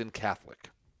Austin Catholic.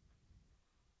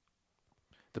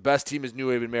 The best team is New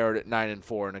Haven, Merritt at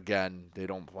 9-4, and again, they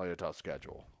don't play a tough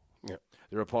schedule. Yeah.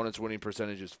 Their opponent's winning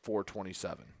percentage is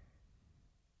 .427.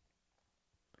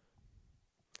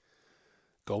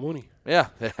 Go Mooney. Yeah,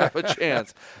 they have a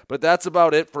chance. But that's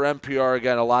about it for NPR.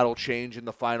 Again, a lot will change in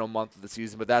the final month of the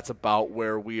season, but that's about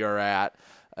where we are at.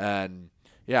 And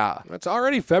yeah, it's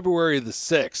already February the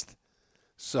 6th.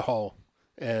 So,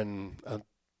 and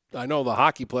I know the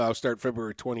hockey playoffs start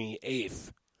February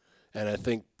 28th, and I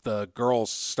think the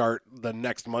girls start the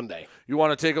next Monday. You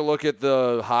want to take a look at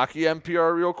the hockey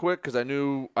NPR real quick? Because I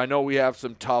know we have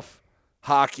some tough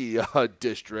hockey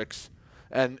districts,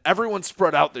 and everyone's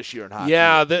spread out this year in hockey.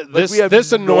 Yeah,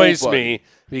 this annoys me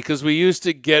because we used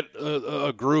to get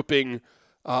a grouping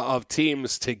of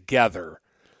teams together.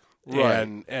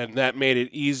 Right. And that made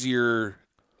it easier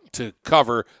to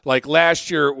cover. Like last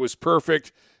year, it was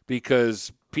perfect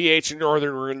because PH and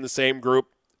Northern were in the same group,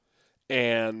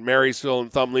 and Marysville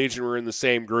and Thumb Legion were in the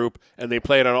same group, and they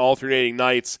played on alternating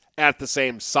nights at the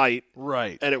same site.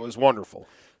 Right. And it was wonderful.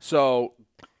 So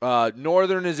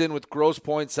Northern is in with Grosse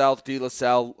Pointe, South De La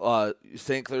Salle,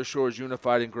 St. Clair Shores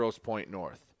Unified, and Grosse Pointe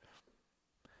North.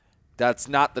 That's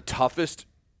not the toughest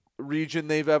region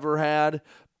they've ever had,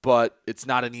 but it's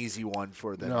not an easy one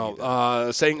for them.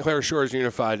 No, St. Clair Shores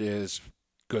Unified is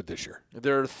good this year.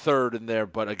 They're third in there,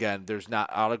 but again, there's not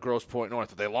out of Grosse Pointe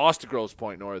North. They lost to Grosse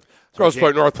Pointe North. So Grosse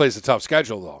Pointe North plays a tough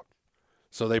schedule, though,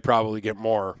 so they probably get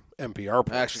more NPR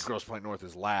points. Actually, Grosse Pointe North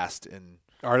is last in.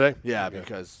 Are they? Yeah, okay.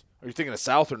 Because are you thinking of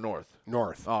South or North?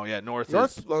 North. Oh yeah, North.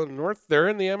 North. They're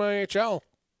in the MIHL.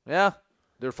 Yeah,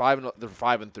 they're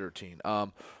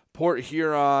 5-13. Port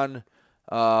Huron.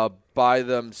 By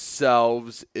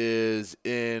themselves is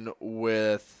in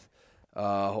with,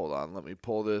 hold on, let me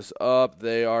pull this up.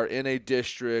 They are in a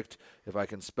district, if I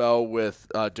can spell, with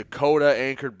Dakota,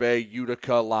 Anchored Bay,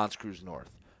 Utica, L'Anse Creuse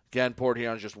North. Again, Port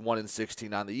Huron's just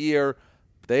 1-16 on the year.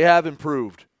 They have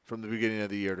improved from the beginning of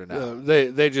the year to now.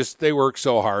 They work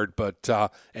so hard, but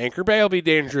Anchor Bay will be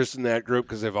dangerous in that group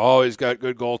because they've always got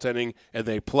good goaltending, and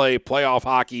they play playoff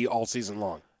hockey all season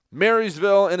long.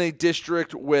 Marysville in a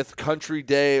district with Country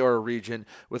Day, or a region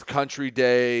with Country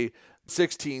Day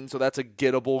 16, so that's a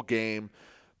gettable game.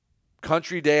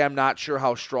 Country Day, I'm not sure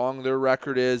how strong their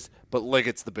record is, but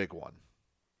Liggett's the big one.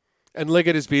 And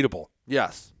Liggett is beatable.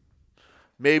 Yes.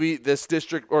 maybe this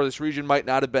district or this region might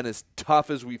not have been as tough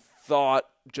as we thought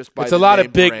just by it's the a lot name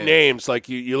of big brand. names. Like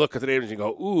you look at the names and you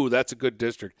go, ooh, that's a good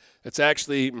district. It's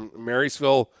actually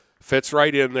Marysville fits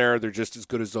right in there. They're just as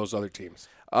good as those other teams.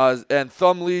 And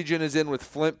Thumb Legion is in with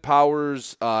Flint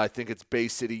Powers. I think it's Bay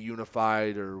City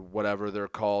Unified or whatever they're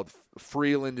called.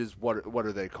 Freeland is what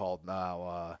are they called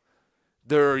now?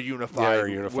 They're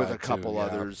unified, with a couple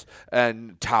others.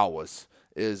 And Tawas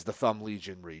is the Thumb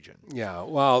Legion region. Yeah,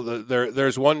 well,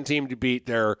 there's one team to beat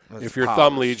there. That's if you're Powers.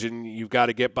 Thumb Legion, you've got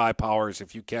to get by Powers.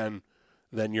 If you can,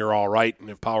 then you're all right. And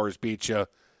if Powers beats you,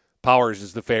 Powers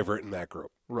is the favorite in that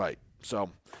group. Right.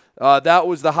 So that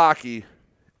was the hockey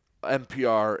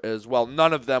NPR as well.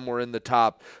 None of them were in the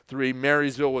top 3.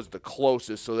 Marysville was the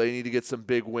closest, so they need to get some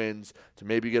big wins to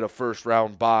maybe get a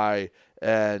first-round bye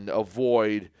and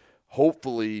avoid,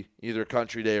 hopefully, either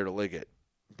Country Day or Liggett.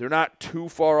 They're not too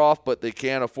far off, but they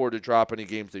can't afford to drop any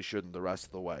games they shouldn't the rest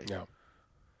of the way. Yeah.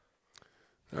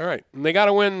 All right. And they got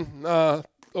to win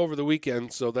over the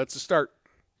weekend, so that's a start.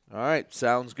 All right.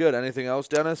 Sounds good. Anything else,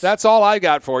 Dennis? That's all I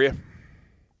got for you.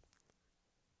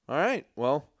 All right.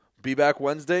 Well, be back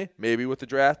Wednesday, maybe with the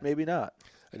draft, maybe not.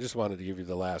 I just wanted to give you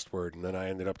the last word, and then I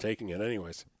ended up taking it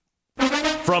anyways.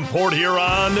 From Port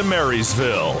Huron to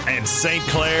Marysville and St.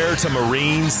 Clair to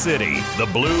Marine City, the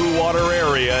Blue Water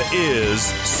area is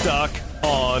Stuck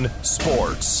on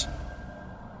Sports.